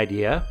great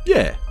idea.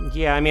 Yeah.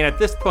 Yeah, I mean, at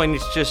this point,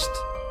 it's just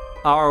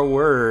our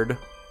word.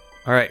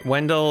 All right,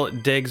 Wendell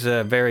digs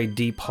a very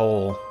deep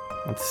hole.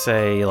 Let's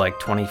say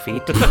 20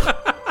 feet.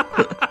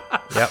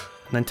 Yep.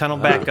 And then tunnel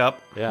back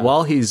up. Yeah.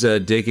 While he's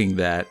digging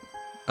that,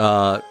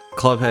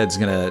 Clubhead's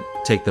gonna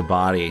take the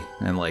body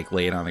and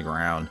lay it on the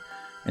ground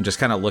and just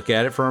kind of look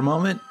at it for a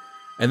moment,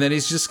 and then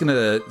he's just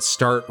gonna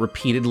start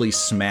repeatedly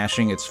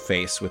smashing its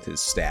face with his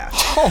staff.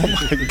 Oh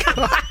my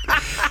god!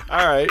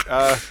 All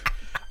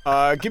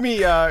right, give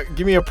me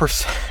a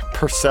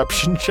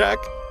perception check.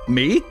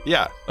 Me?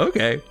 Yeah.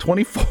 Okay,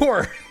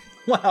 24.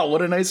 Wow,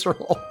 what a nice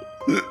roll.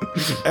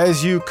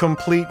 As you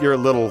complete your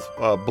little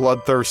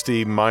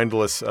bloodthirsty,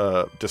 mindless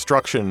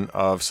destruction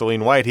of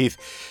Celine Whiteheath,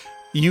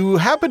 you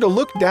happen to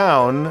look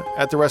down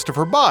at the rest of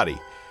her body.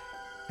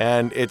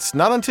 And it's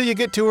not until you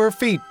get to her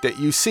feet that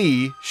you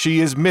see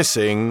she is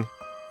missing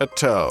a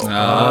toe.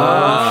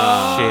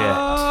 Shit.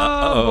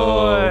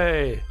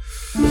 Boy.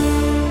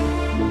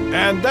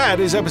 And that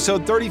is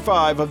episode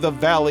 35 of The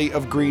Valley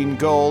of Green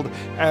Gold.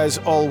 As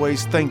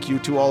always, thank you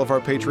to all of our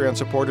Patreon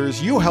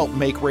supporters. You help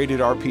make Rated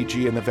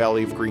RPG and The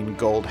Valley of Green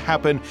Gold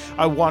happen.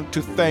 I want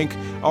to thank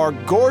our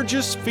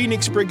gorgeous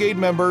Phoenix Brigade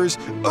members,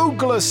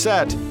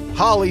 Uglaset,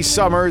 Holly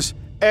Summers,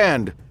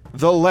 and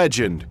the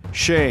legend,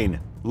 Shane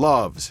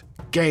Loves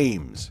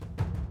Games.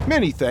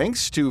 Many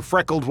thanks to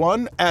Freckled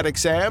One,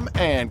 Adixam,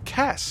 and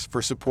Cass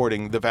for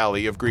supporting The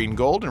Valley of Green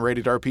Gold and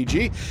Rated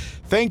RPG.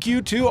 Thank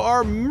you to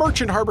our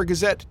Merchant Harbor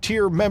Gazette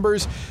tier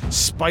members,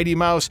 Spidey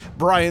Mouse,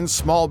 Brian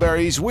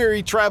Smallberries,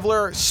 Weary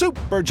Traveler,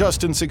 Super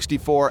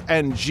Justin64,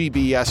 and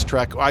GBS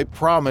Trek. I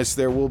promise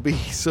there will be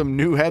some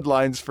new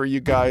headlines for you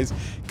guys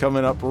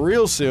coming up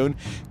real soon.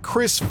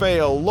 Chris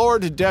Fail,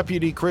 Lord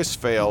Deputy Chris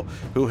Fail,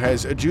 who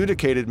has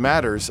adjudicated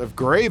matters of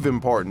grave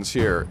importance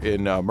here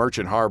in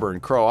Merchant Harbor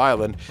and Crow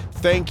Island.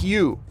 Thank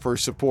you for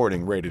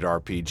supporting Rated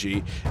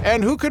RPG.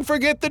 And who can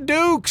forget the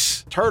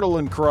Dukes, Turtle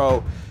and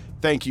Crow.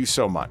 Thank you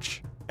so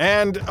much.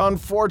 And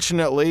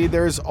unfortunately,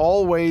 there's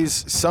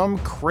always some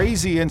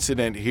crazy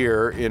incident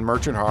here in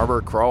Merchant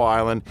Harbor, Crow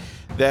Island,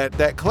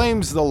 that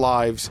claims the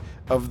lives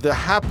of the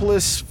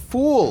hapless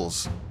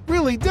fools.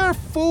 Really, they're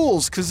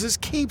fools because this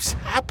keeps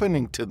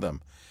happening to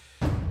them.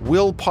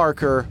 Will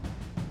Parker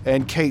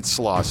and Kate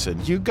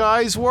Slauson, you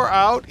guys were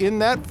out in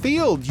that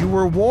field. You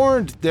were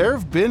warned. There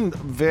have been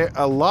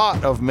a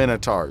lot of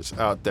Minotaurs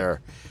out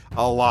there.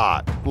 A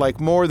lot,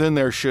 more than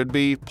there should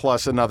be,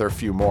 plus another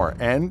few more.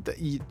 And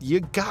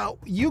you got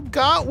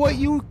what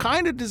you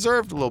kind of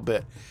deserved a little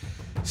bit.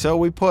 So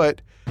we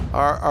put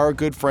our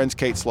good friends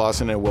Kate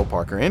Slauson and Will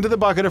Parker into the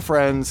bucket of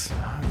friends.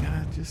 I'm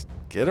gonna just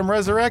get them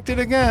resurrected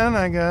again,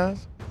 I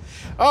guess.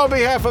 On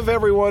behalf of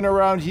everyone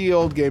around Ye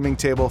Old Gaming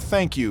Table,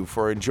 thank you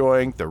for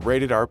enjoying the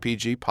Rated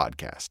RPG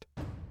podcast.